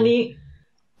ngomong. Nani?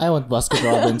 I want basket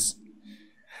robins.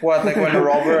 What, like when a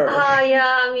robber? Ah,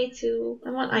 yeah, me too. I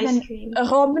want ice cream.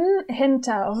 Robben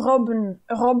hinter Robben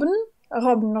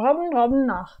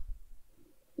nach.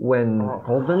 When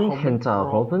Robin hinter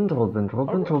Robin How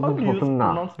do you nach.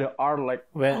 pronounce the R like?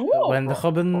 When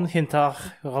Robin hinter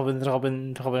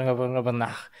Robin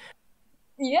nach.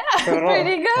 Yeah,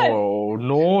 pretty good. Oh,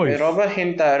 nice. Robber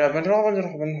hinter, Robben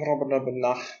nach. When Robin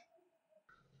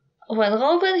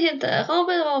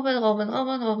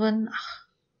hinter Robin nach.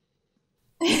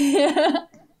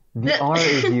 The R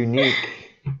is unique.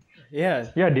 Yeah.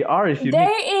 Yeah, the R is unique.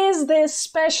 There is this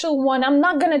special one. I'm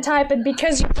not gonna type it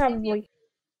because you probably.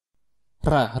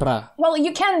 Ra. Well,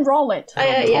 you can roll it.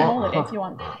 Yeah. Roll it if you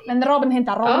want. When Robin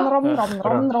hinter Robin nach.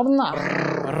 Robin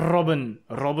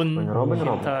Robin.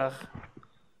 hinter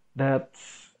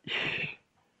That's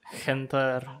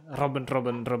hinter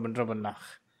Robin nach.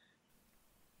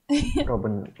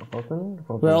 Robin.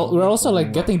 We're also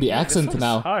like getting the accent This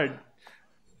now. hard.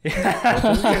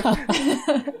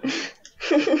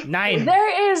 9.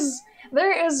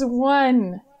 There is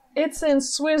one. It's in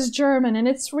Swiss German, and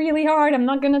it's really hard. I'm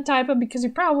not gonna type it because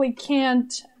you probably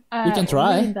can't. We can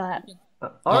try. Read that.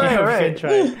 All right.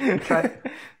 Try.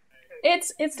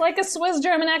 It's like a Swiss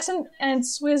German accent, and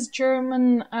Swiss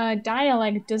German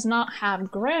dialect does not have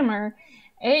grammar,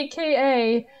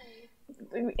 aka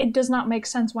it does not make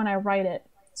sense when I write it.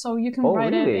 So you can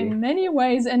write really? it in many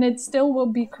ways, and it still will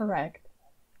be correct.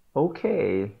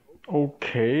 Okay.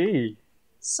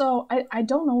 So I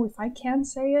don't know if I can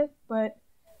say it, but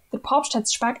the Popstadt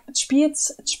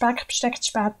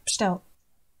Speckbesteck bestellt.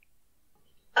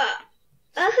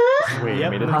 Wait Yep.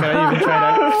 a minute. Can I even try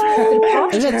that? The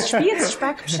Popstadt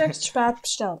Speckbesteck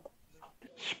bestellt.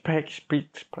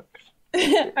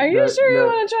 Are you sure you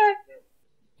want to try?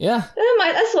 Yeah,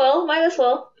 Might as well. might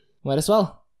as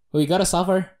well. We gotta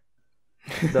suffer.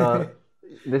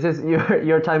 This is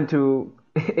your time to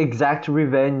exact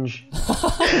revenge.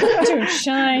 To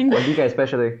shine. On Dika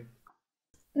especially.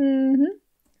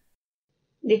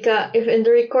 Dika, if in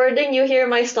the recording you hear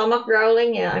my stomach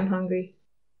growling, yeah, I'm hungry.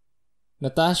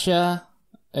 Natasha,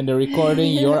 in the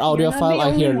recording, your audio You're not file, the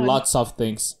I hear only one. lots of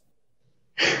things.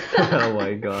 Oh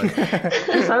my god.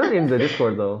 It's silent in the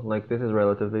Discord though. Like this is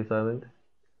relatively silent.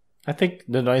 I think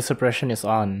the noise suppression is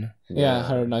on. Yeah,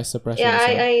 her noise suppression. Yeah, is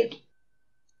on. I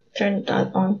turned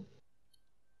that on.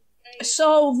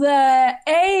 So the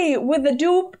A with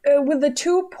the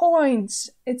 2 points,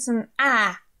 it's an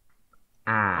A.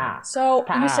 So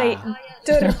you say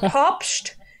der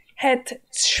Popst het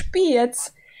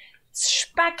spiet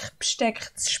Speckbesteck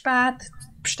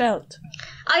bestellt.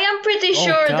 I am pretty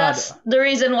sure God. that's the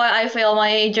reason why I failed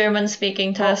my German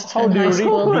speaking test How in do you high read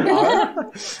school. DR?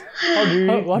 How do you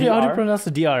read How do you DR? pronounce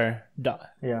the DR?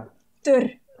 Yeah.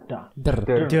 Der. Dr.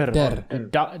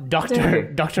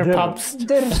 Pops.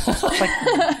 Der.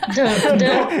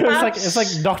 It's like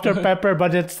Dr. Pepper,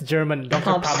 but it's German. Dr.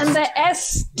 Pops. And the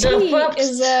ST Der Popst.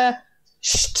 is a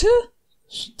st,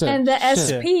 and the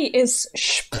SP is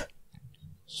sp.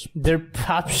 Der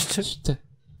Papst.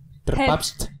 Der Het.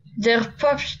 Papst. Der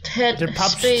Popst het Der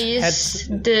Popst space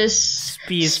het dus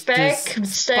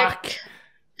Speck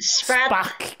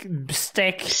Spak.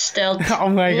 Besteck. stelt. Oh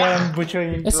my god, I'm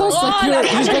butchering. It sounds like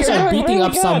you guys are beating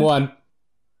up someone.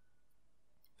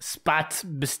 Spat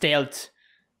besteld.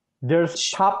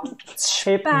 There's pop,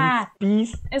 chip, Spat.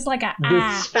 piece, It's like a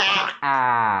this besteck,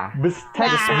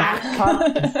 pop,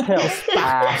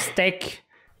 Besteck.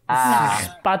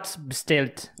 Spat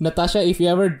besteld. Natasha, if you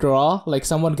ever draw like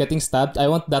someone getting stabbed, I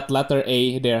want that letter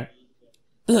A there.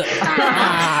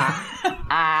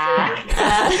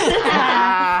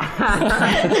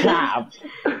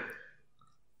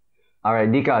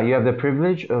 Alright, Dika, you have the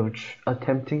privilege of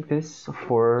attempting this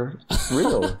for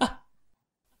real.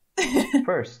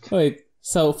 First. Wait,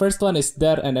 so first one is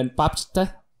der and then Papst.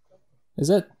 Is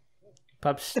it?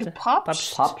 Papst.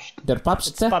 Popst. Popst. Der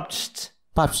Papst. Papst.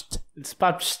 Papst. It's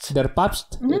Papst. Der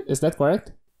Papst. Is that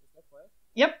correct?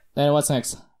 Yep. And what's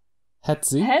next? Het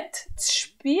sie? Het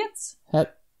spiet.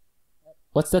 Het.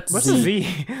 What's that What's Z?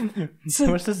 the Z?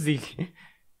 What's the Z?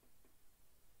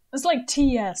 It's like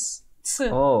TS.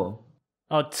 Oh.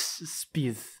 Oh, it's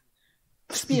speed.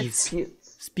 Speeds.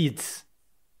 Speeds.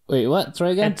 Wait, what? Try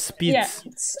again? Head speeds. Yeah,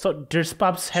 it's So there's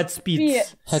Pops head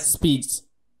speeds. Het speeds.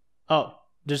 Oh,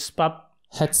 there's Pop.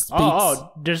 Het speeds.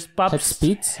 Oh, there's Pops Head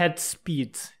speeds? head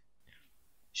speeds.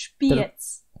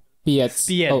 Spiets. Spiets.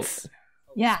 Speeds.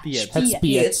 Yeah. Spiets. Het Spiets.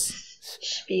 spiets.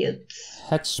 Spiet.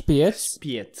 Het spiets.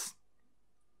 Speeds.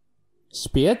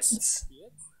 Spiets?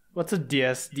 What's a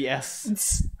DS? DS.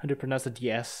 It's How do you pronounce a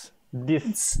DS?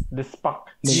 this, the spark.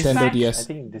 Nintendo I DS.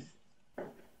 think this.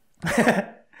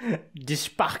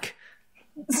 Dispak.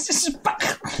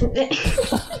 Spack.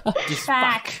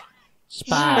 Dispak.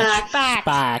 Spaak.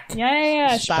 Spaak.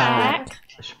 Yeah. Spack.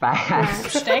 Spack.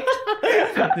 Steck.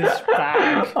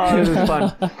 Dispak. Oh, this is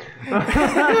fun.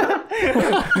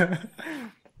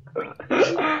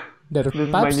 Der This is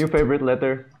my Papst. new favorite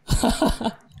letter.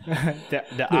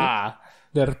 The A.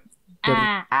 Der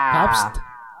Ah. Papst.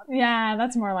 Yeah,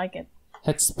 that's more like it.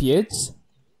 Het spiets.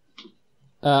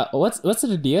 What's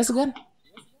the DS again?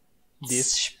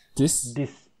 This. This.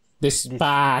 This. This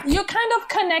Spaak. You kind of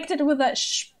connected with a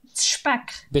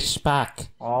spack. The Spaak.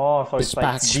 Oh, so it's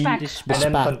like Spak. D, Spak. and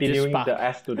then Spak. continuing Spak. the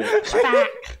S to the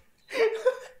Spack.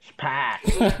 spak.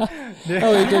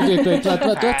 Oh, wait.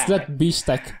 What's that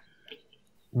beefsteak?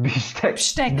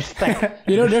 Beefsteak. Steck.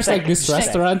 You know, there's like this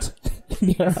restaurant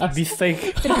near us.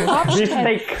 Beefsteak.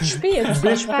 Beefsteak. Spiet.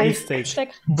 Beefsteak.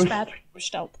 Steck. Spat.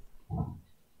 Besteld.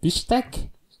 Beefsteak?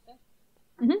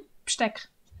 Steck.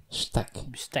 Steak.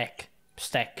 Steak.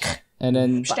 Steak. And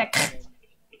then Steck.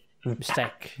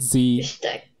 Stack. Z.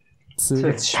 Stack.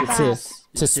 Spat.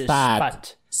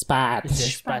 Spat.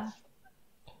 Spat.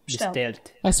 Besteld.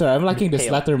 I swear, I'm liking this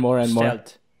letter more and more.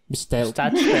 Besteld.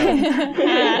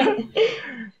 Besteld.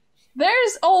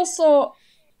 There's also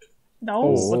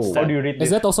those. What's that? How do you read Is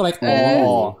this? that also like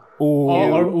oh?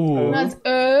 Or ooh. Not Is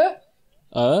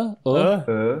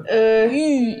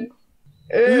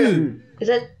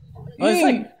that? Oh, it's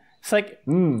like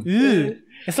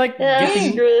it's like That's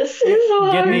getting gross. It's so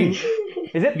hard. getting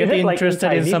Is it getting like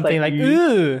interested in Chinese, something like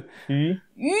ooh.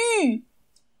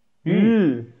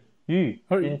 In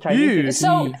Chinese,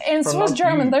 So in Swiss pronounced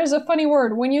German, you. there's a funny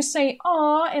word. When you say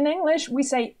 "ah" in English, we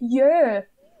say "yeah."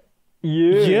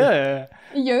 Yeah.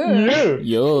 Yeah.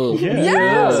 Yo.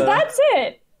 Yes, that's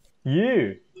it.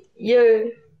 You. Yo.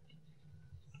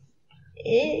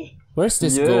 Eh. Where's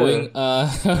this going?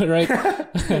 Right. Go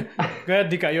ahead,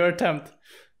 Dika, your attempt.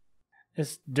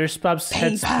 There's perhaps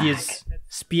head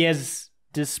spears.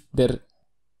 This Der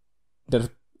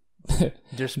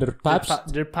there's perhaps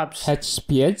perhaps het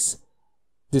spiels.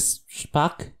 This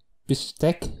Spack.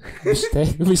 Besteck.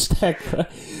 This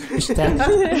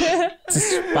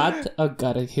Spat. Oh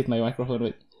god, I hit my microphone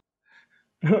with.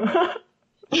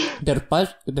 Der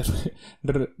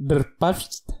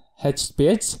Papst het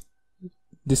speels.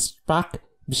 This Spack.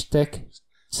 Besteck.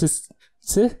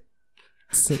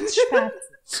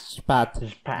 Spat.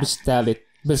 Bestel it.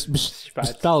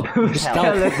 Besteld.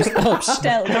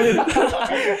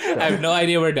 I have no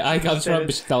idea where the I comes from.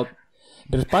 Besteld.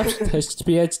 Der Papst het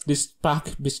speels. This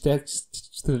Spack. Besteck.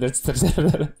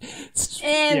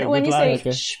 And when you say Okay.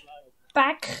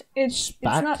 spack, it's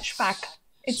not spack.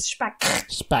 It's spack.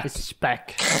 Spack.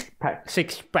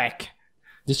 six pack.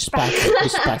 This Spack.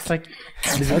 This Spack. It's like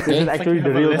This is actually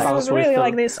the real It tongue was really twister.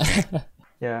 like this.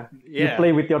 Yeah. Yeah. You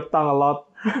play with your tongue a lot.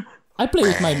 I play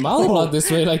with my mouth a lot this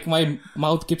way. Like my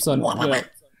mouth keeps on.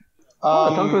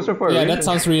 Tongue twister for a Yeah, reason. that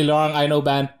sounds really long. I know,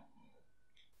 Ben.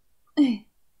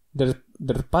 Der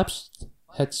Papst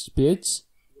het speels.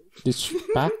 De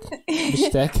Spack.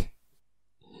 Bestek.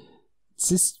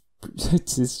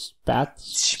 Het is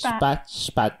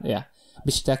spat. Yeah.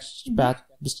 Bestek, spat,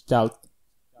 besteld.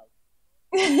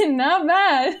 Not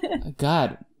bad.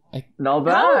 God. Not How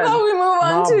bad. about we move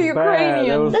on to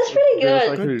Ukrainian? That's pretty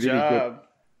good. Actually really good.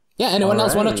 Yeah, anyone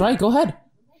else want to try? Go ahead.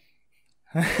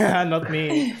 not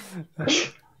me.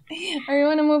 Are you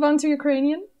want to move on to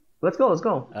Ukrainian? Let's go. Let's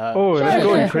go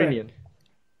Sure. Ukrainian.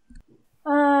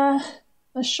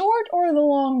 The short or the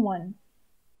long one?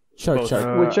 Short.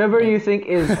 Whichever you think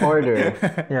is harder.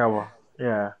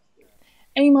 Yeah.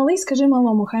 Ей, малий, скажи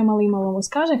малому, хай малий малому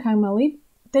скаже, хай малий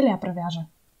теля прив'яже.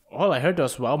 All I heard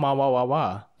was wow, wow, wow, wow,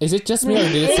 wow. Is it just me or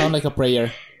did it sound like a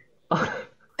prayer?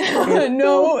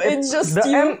 No, it's just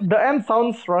The M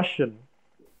sounds Russian.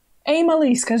 Ей,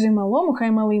 малий, скажи малому, хай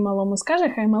малий малому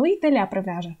скаже, хай малий теля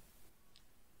прив'яже.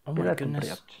 Oh my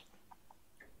goodness.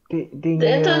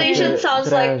 The intonation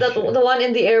sounds like the one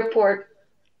in the airport.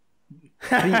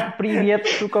 Привет,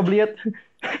 сука, блед.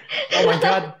 Oh my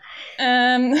god.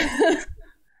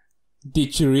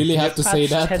 Did you really have to say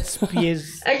that?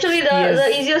 Actually,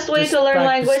 the easiest way to learn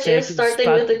language is starting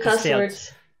with the cuss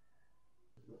words.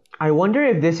 I wonder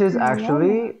if this is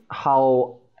actually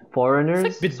how foreigners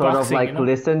It's like sort of beatboxing, like you know?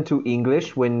 listen to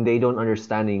English when they don't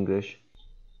understand English.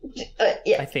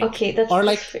 Yeah. I think. Okay, that's Or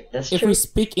like, that's if true. we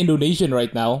speak Indonesian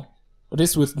right now,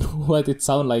 this would what it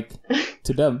sound like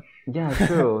to them. Yeah,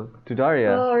 true. To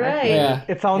Daria. All right. Yeah.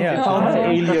 It sounds Yeah.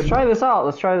 alien. Let's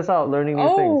try this out. Learning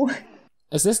new things.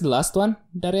 Is this the last one,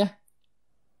 Daria?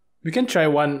 We can try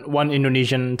one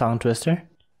Indonesian tongue twister.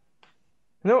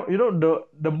 You know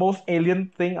the most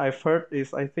alien thing I've heard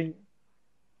is, I think,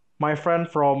 my friend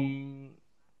from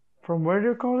where do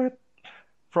you call it?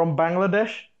 From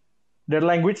Bangladesh. Their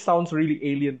language sounds really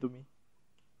alien to me.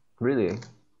 Really?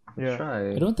 Yeah.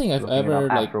 Try. I don't think I've looking it ever up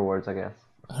like afterwards, I guess.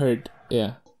 heard.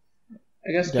 Yeah.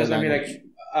 I guess because like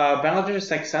Bangladesh is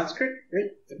like Sanskrit,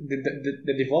 right?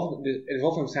 The evolved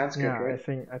from Sanskrit, Yeah, right?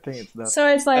 I think it's that. So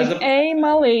it's like, As a- ей,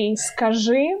 малий,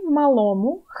 скажи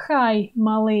малому, хай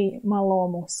малий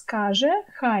малому скаже,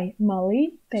 хай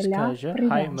малий теля Hi прив'яже.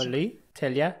 Mali,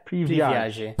 Telia,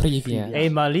 Priviage. Priviage. Previa. Hey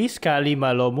Mali, Skali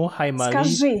Malomu, Hi Mali,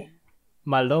 Скажи.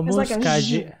 Malomu, It's like a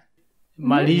Skaji,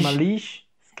 Malish, Malish.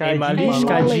 Hey Malish,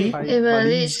 Skaji,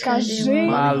 Скажи.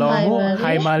 Malomu,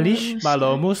 Hi Malish,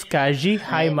 Malomu, Skaji,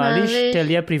 Hi Malish,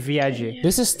 Telia Priviage.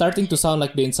 This is starting to sound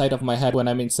like the inside of my head when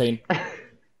I'm insane.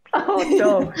 Oh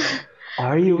no.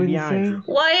 Are you insane?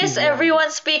 Why is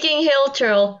everyone speaking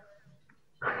Hilturl?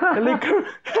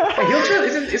 Hilturl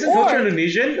isn't Hilturl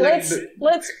Indonesian? Like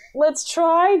Let's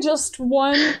try just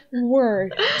one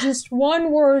word. Just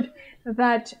one word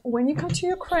that when you come to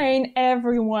Ukraine,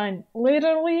 everyone,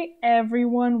 literally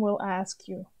everyone will ask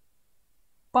you.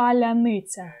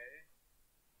 Паляниця.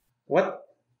 What?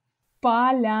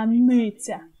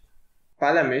 Паляниця.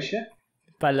 Palamisha?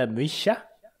 Palamysha?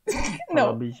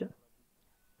 No. Palamysha?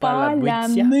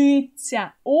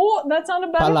 Паляниця. Oh, that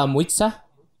sounded better. Palamwitsa?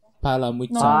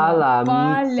 Palamwitsa.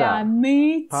 Palamyca.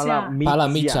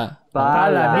 Paляниця. Palamyca.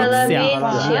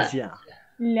 Palamycia.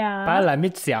 Ля.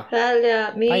 Palamycia.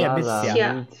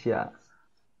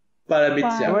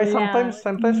 Palamisha. Wait,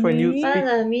 sometimes when you speak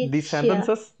Palamycia. these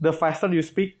sentences, the faster you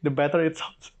speak, the better it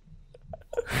sounds.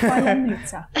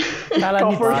 Паляниця.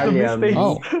 Covers the mistakes.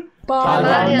 Oh.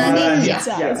 Paляниця.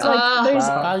 It's like there's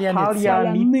Palyanicja.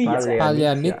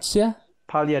 Palyanicja?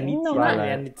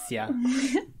 Palyanicja.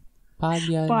 Palyanicja.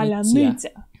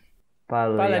 Palyanicja.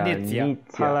 Paляниця.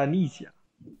 Palamycia.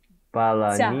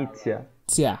 Palamycia.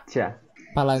 Cia. Cia.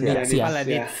 Palyanicja.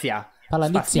 Palyanicja.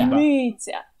 Palyanicja.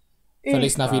 Ниця.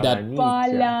 Feliz Navidad.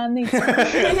 Паляниця.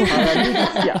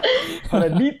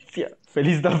 Palyanicja.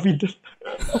 Feliz Navidad.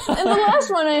 And the last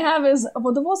one I have is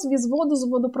водовоз віз воду з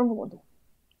водопроводу.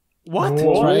 What?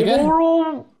 Try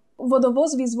again?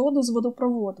 Водовоз віз воду з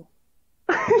водопроводу.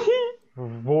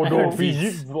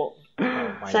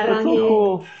 사랑해.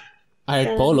 I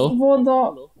heard polo.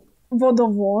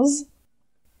 Водовоз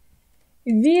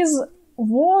віз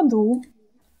воду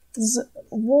з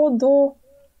водопровозу.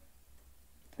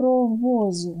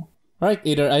 Right,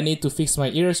 either I need to fix my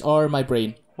ears or my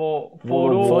brain.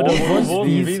 Водовоз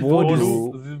віз воду з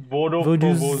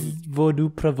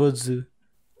водопровозу.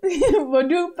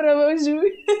 Водопровозу.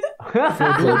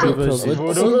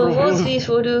 водовоз віз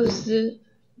воду з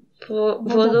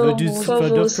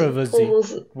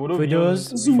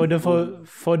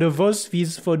Водовоз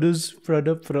віз воду з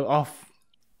водопровозу.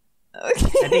 I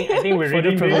think we're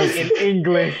reading this in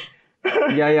English.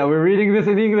 Yeah, we're reading this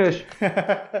in English.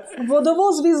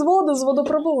 Водовоз віз воду з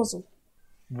водопровозу.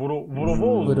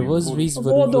 Водовоз віз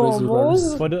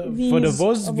Водовоз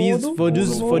Водовоз віз воду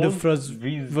з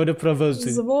водопровозу.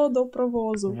 з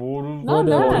водопровозу.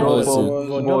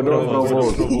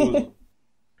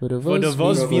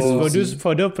 Водовоз віз воду з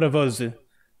водопровозу.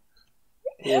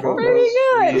 Pretty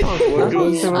good.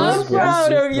 I'm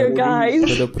proud of you guys.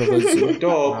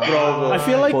 I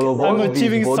feel like I'm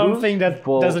achieving something that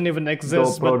doesn't even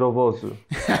exist, but I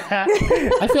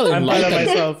feel I'm proud of enlightened.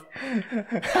 myself.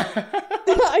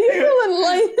 Are you feeling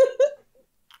like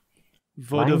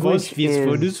Водовоз віз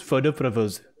воду з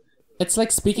водопровозу. It's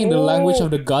like speaking the language of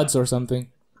the gods or something.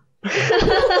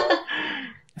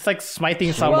 It's like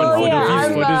smiting someone. Well, Водовоз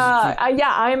воду з...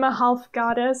 I'm a half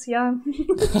goddess, yeah.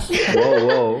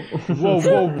 Whoa.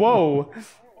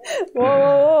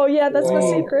 Whoa, yeah, that's my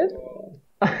secret.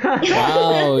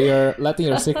 Wow, you're letting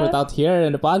your secret out here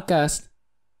in the podcast.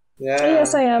 Yeah. Yes,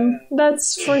 I am. That's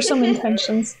for some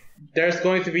intentions. There's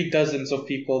going to be dozens of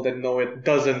people that know it.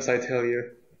 Dozens, I tell you.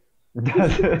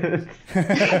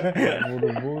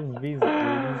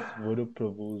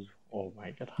 Oh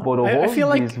my god. I feel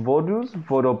like-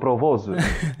 Vodoprovozu.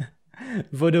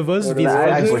 Водовоз віз I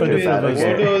воду з butchered that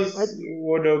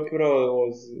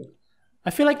водопровозу. again. I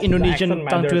feel like Indonesian accent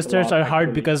tongue matters twisters a lot, are hard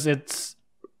actually. because it's...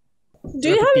 Do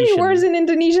you have any Repetition. words in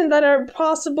Indonesian that are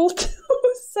possible to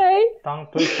say? Tongue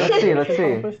twisters. Let's see.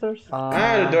 Tongue twisters.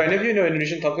 Do any of you know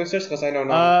Indonesian tongue twisters? Because I know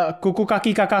none. Kuku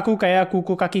kaki kakakku kayak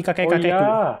kuku kaki kakek Oh kakekku.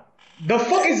 yeah. The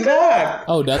fuck is that?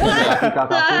 Oh, that one.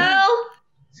 The hell?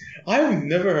 I've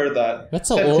never heard that. That's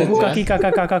so Sentence, old, Kuku man. kaki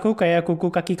kakakku kayak kuku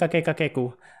kaki kakek kakekku.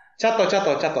 Chato.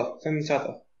 Sentence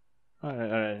chato.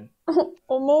 Alright.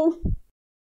 Omo.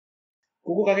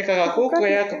 Kuku kaki kakakku,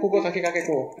 kaya kuku kaki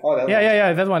kakekku. Oh, that one.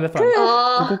 Yeah, that one. Oh,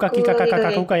 Kuku kaki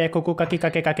kakakku kayak kuku kaki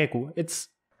kakek kakekku. It's...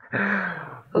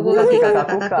 Kuku kaki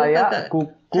kakakku kayak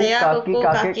kuku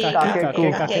kaki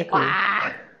kakekku.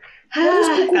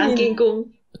 Kangkingkung.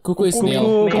 Kuku is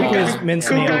nail. Kuku is means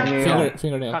nail.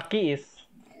 Fingernail. Kaki is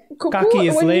Kuku, Kaki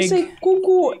is when leg. you say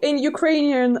kuku in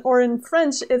Ukrainian or in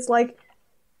French, it's like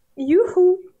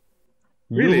yoo-hoo.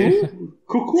 Really?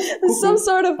 Kuku? Some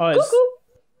sort of Oh, it's-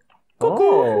 cuckoo.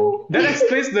 Oh. That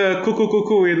explains the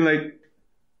kuku in like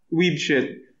weeb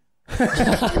shit.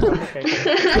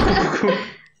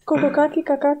 Kuku kaki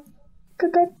kakak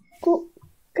kakak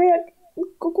kayak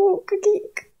kuku kaki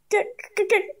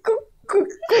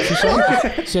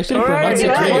She actually pronounced it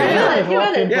really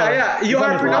well. Yeah. You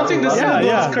are pronouncing the syllables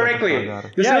yeah. correctly.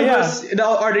 The Yeah, syllables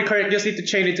are already correct. You just need to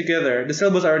chain it together. The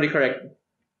syllables are already correct.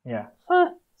 yeah.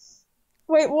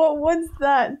 Wait, what's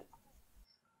that?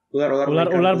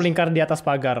 Ular melingkar di atas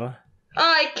pagar.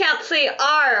 Oh, I can't say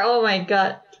R. Oh my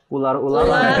god. Ular Ular.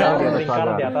 di atas Melingkar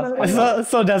di pagar.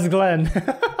 atas. So does Glenn.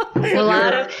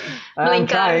 Ular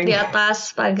melingkar trying. di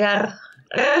atas pagar.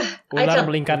 Ular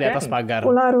melingkar di atas pagar.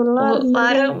 Ular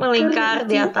melingkar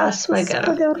di atas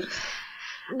pagar.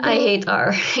 I hate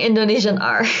R. Indonesian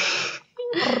R.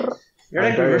 You're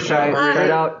like Daria, try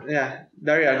it out. Yeah,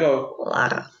 Daria, go.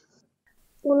 Ular.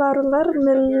 Ular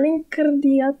melingkar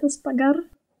di atas pagar.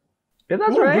 Yeah,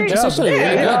 that's right. That's actually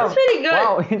really good. That's pretty good.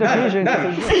 Wow, Indonesian.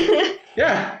 Done.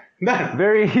 Yeah, done.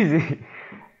 Very easy.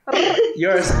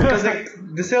 Yours, because like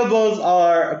the syllables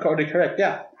are according correct.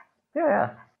 Yeah.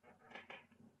 Yeah.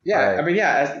 Yeah, Alright. I mean,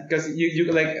 yeah, because you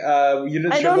like you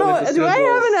didn't I don't struggle know. with the Do I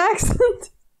have an syllables. accent?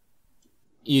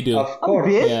 You do. Of course,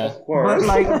 bit, Yeah. of course. But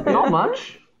like not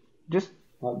much. Just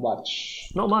Not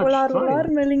much. not much. Ular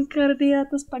Fine. melingkar di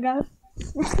atas pagar.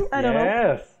 I don't know.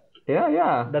 Yes.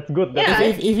 Yeah. That's good. That's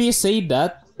Yeah. If you say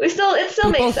that, It still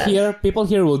makes sense. people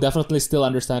here will definitely still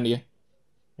understand you.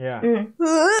 Yeah.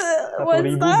 What's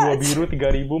 1.000, 2 that? biru,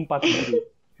 3.000, 4 biru.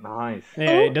 Nice.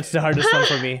 Yeah, that's the hardest one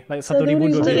for me. Like 1.000,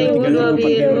 2.000, 1.000, 3.000, 4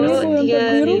 biru.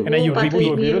 3.000, And then you 4 repeat.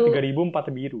 1 biru, biru. 3.000,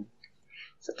 4 biru.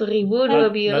 1.000,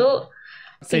 2 biru.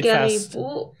 Say it fast.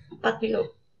 3.000, 4 biru.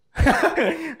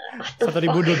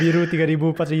 1.000, 2 biru,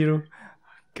 3.000, 4 biru.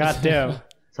 God damn.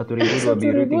 1.000, 2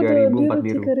 biru, 3.000, 4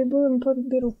 biru. 3.000, 4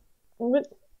 biru.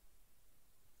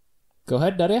 Go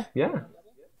ahead, Daria. Yeah.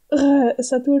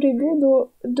 1.000, 2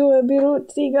 biru,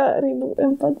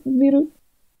 3.000, 4 biru.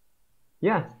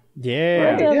 Yeah.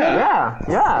 Yeah.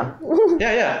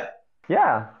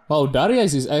 Yeah. Wow, Daria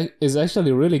is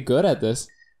actually really good at this.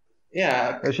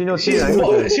 Yeah. She knows She's two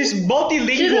languages. she's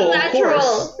multilingual, She's a of natural.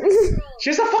 course.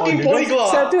 She's a fucking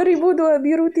polyglot. 1.000, 2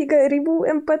 biru,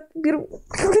 3.000, 4 biru.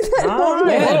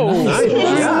 Nice.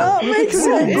 Does Yeah. not make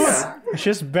sense. Yeah.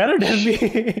 She's better than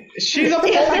me. She's a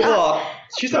polyglot.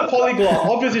 She's a polyglot.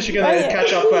 Obviously, she can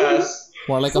catch up fast.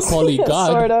 More like a polygod.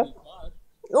 Sorta.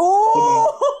 Oh!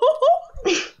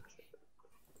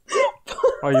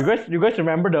 Oh, you guys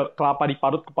remember the kelapa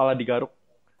diparut, kepala digaruk?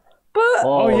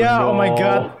 Oh yeah, no. oh my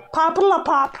god. Popla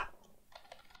pop.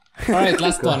 Alright,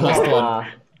 last one.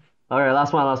 Alright,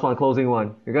 last one, closing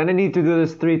one. You're gonna need to do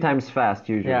this 3 times fast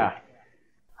usually. Yeah.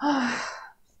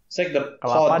 It's like the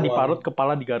Kelapa pod diparut, one.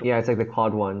 kepala digaruk. Yeah, it's like the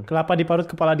cod one. Kelapa diparut,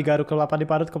 kepala digaruk, kelapa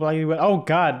diparut, kepala digaruk. Oh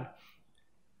god.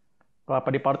 Kelapa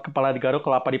diparut, kepala digaruk,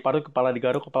 kelapa diparut, kepala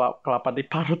digaruk, kelapa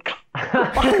diparut.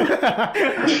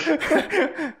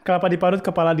 Kelapa diparut,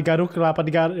 kepala digaruk, kelapa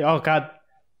digaruk. Oh god.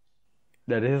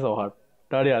 That is so hard.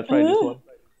 Try this one.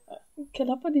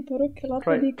 Kelapa di perut,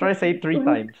 kelapa di Try say it 3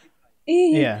 times.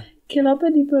 Yeah.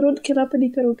 Kelapa di perut, kelapa di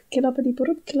keruk, kelapa di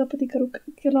perut, kelapa di keruk,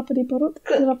 kelapa di perut,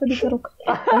 kelapa di keruk.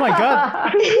 Oh my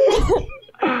god.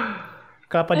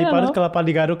 Kelapa diparut, kelapa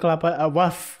digaruk, kelapa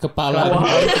waf. Kepala.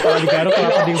 Kepala digaruk,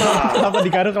 kelapa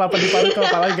digaruk, kelapa diparut,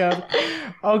 kepala digaruk.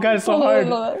 Oh god, it's so hard.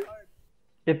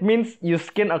 It means you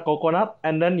skin a coconut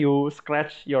and then you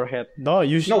scratch your head. No,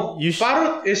 you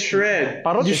parut is shred.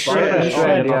 Parut You is shred,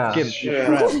 shred, yeah. not skin.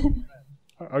 Shred.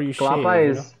 Are you Kelapa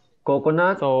shade, is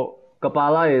coconut, So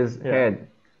kepala is head.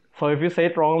 So if you say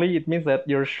it wrongly, it means that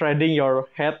you're shredding your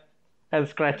head and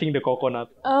scratching the coconut.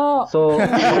 Oh. So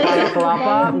kepala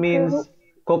kelapa means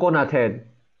coconut head.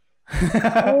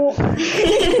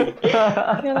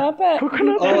 Kenapa?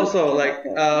 Also, like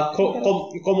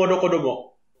komodo kodomo.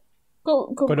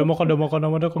 Kodomo.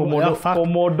 Komodo, fuck.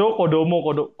 komodo,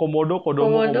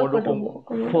 kodomo.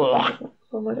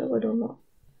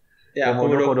 Yeah,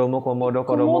 Komodo.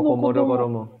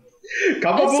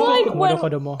 It's like when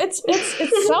Komodo. it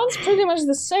sounds pretty much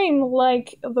the same.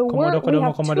 Like the word we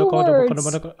have two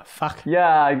words. Fuck.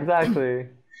 Yeah, exactly.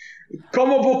 It's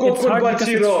hard because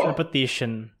it's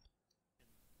repetition.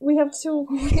 We have two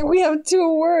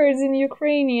words in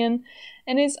Ukrainian,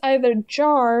 and it's either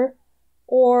jar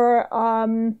or a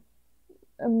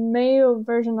male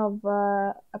version of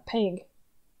a pig.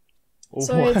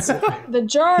 So it's the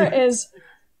jar is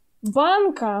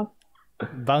banka,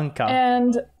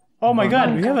 and oh my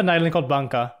god, we have an island called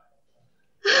Banka.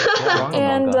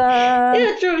 and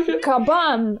True.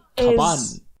 kaban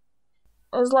is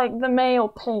like the male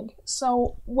pig.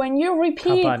 So when you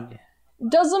repeat,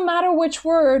 doesn't matter which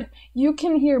word, you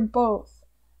can hear both.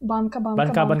 Banka.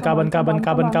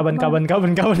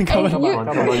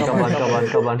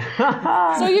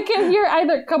 So you can hear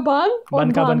either kaban or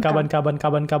banka.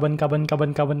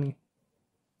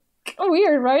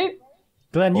 Weird, right?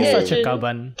 Glenn, you're such a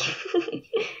kaban.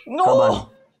 No.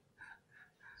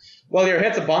 Well, your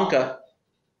head's a banka.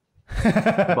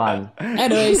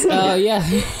 Anyways, yeah.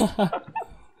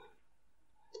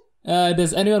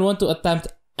 Does anyone want to attempt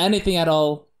anything at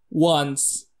all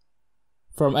once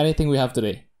from anything we have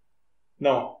today?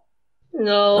 No.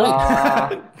 No.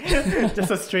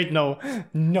 Just a straight no.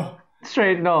 No.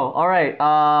 Straight no. All right.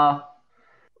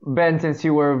 Ben, since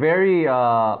you were very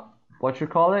what you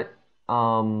call it?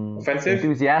 Offensive?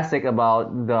 Enthusiastic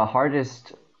about the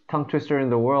hardest tongue twister in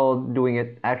the world, doing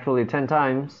it actually 10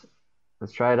 times.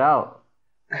 Let's try it out.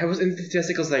 I was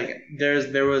enthusiastic because like there was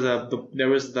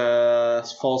the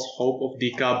false hope of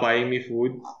Dika buying me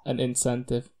food. An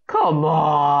incentive. Come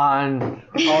on.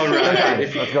 All right,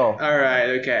 Let's go. All right,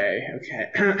 okay.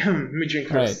 Let me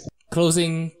drink Right. first.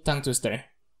 Closing tongue twister.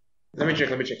 Let me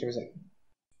drink. Give me a second.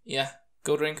 Yeah,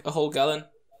 go drink a whole gallon.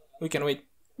 We can wait.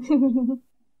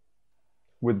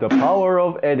 With the power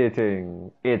of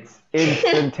editing, it's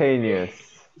instantaneous.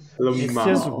 It's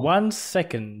just 1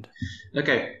 second.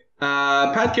 Okay.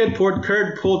 Pad kid poured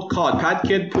curd pulled cod. Pad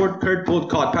kid poured curd pulled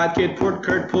cod. Pad kid poured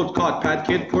curd pulled cod. Pad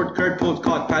kid poured curd pulled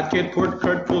cod. Pad kid poured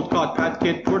curd pulled cod. Pad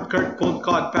kid poured curd pulled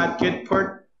cod. Pad kid poured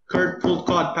curd pulled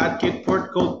cod. Pad kid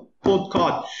poured pulled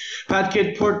cod. Pad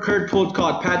kid poured curd pulled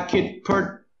cod. Pad kid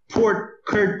poured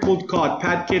curd pulled cod.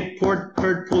 Pad kid poured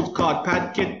curd pulled cod.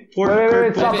 Pad kid poured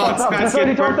curd pulled cod. Pad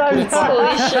kid poured pulled cod.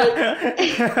 Holy shit.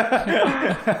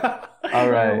 All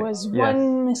right. There was Yes.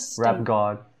 one mistake. Rap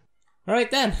God.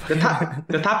 Alright then. The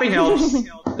tapping helps.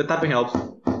 The tapping helps.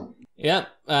 Yep.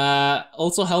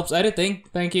 Also helps editing.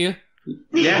 Thank you.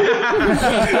 Yeah.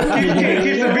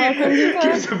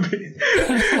 Keeps the beat.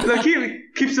 Like,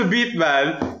 keeps the beat,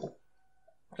 man.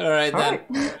 Alright then.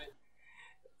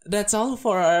 That's all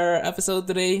for our episode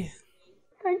today.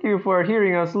 Thank you for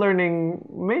hearing us learning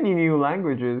many new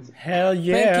languages. Hell Thank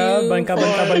yeah. you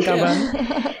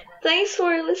Bankaban. Thanks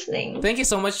for listening. Thank you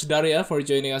so much, Daria, for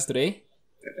joining us today.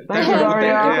 Thank you,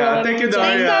 Daria. Thank you, Thanks,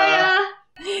 Daria. Daria.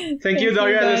 Thank you,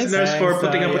 Daria, guys. listeners, for Thanks,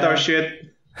 putting up with Daria. our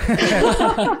shit.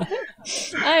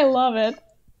 I love it.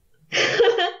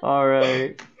 All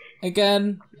right.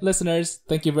 Again, listeners,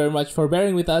 thank you very much for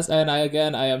bearing with us. And I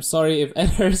am sorry if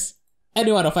there's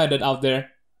anyone offended out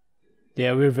there.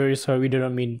 Yeah, we're very sorry. We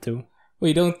didn't mean to.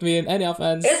 We don't mean any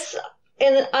offense. It's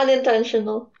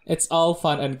unintentional. It's all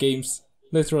fun and games.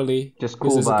 Literally. Just this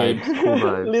cool is a game. vibes. Cool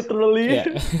vibes. Literally.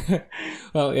 Yeah.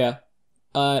 Well, yeah.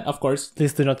 Of course.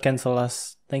 Please do not cancel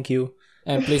us. Thank you.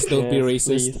 And please don't be Yes,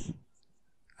 racist.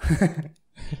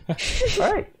 please.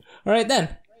 All right. Alright then.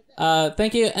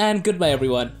 Thank you and goodbye,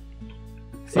 everyone.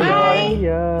 Bye.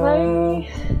 Bye.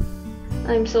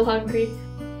 I'm so hungry.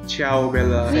 Ciao,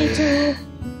 Bella. Me too.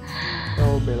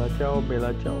 Ciao, Bella. Ciao,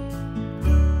 Bella. Ciao.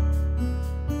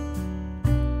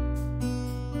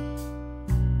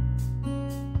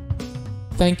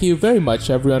 Thank you very much,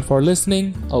 everyone, for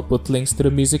listening. I'll put links to the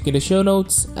music in the show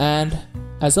notes. And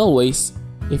as always,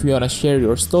 if you want to share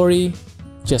your story,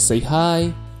 just say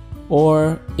hi,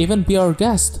 or even be our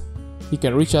guest, you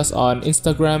can reach us on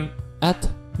Instagram at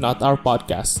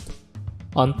NotOurPodcast,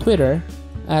 on Twitter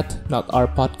at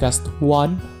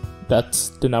NotOurPodcast1, that's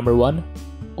the number 1,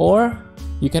 or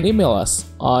you can email us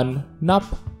on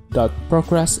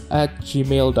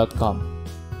nop.progress@gmail.com.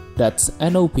 That's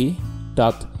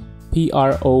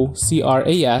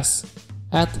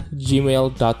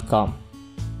nop.progras@gmail.com.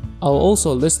 I'll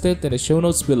also list it in the show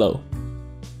notes below.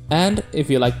 And if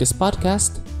you like this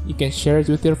podcast, you can share it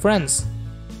with your friends.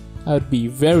 I would be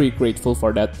very grateful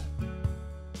for that.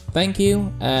 Thank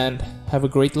you and have a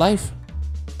great life.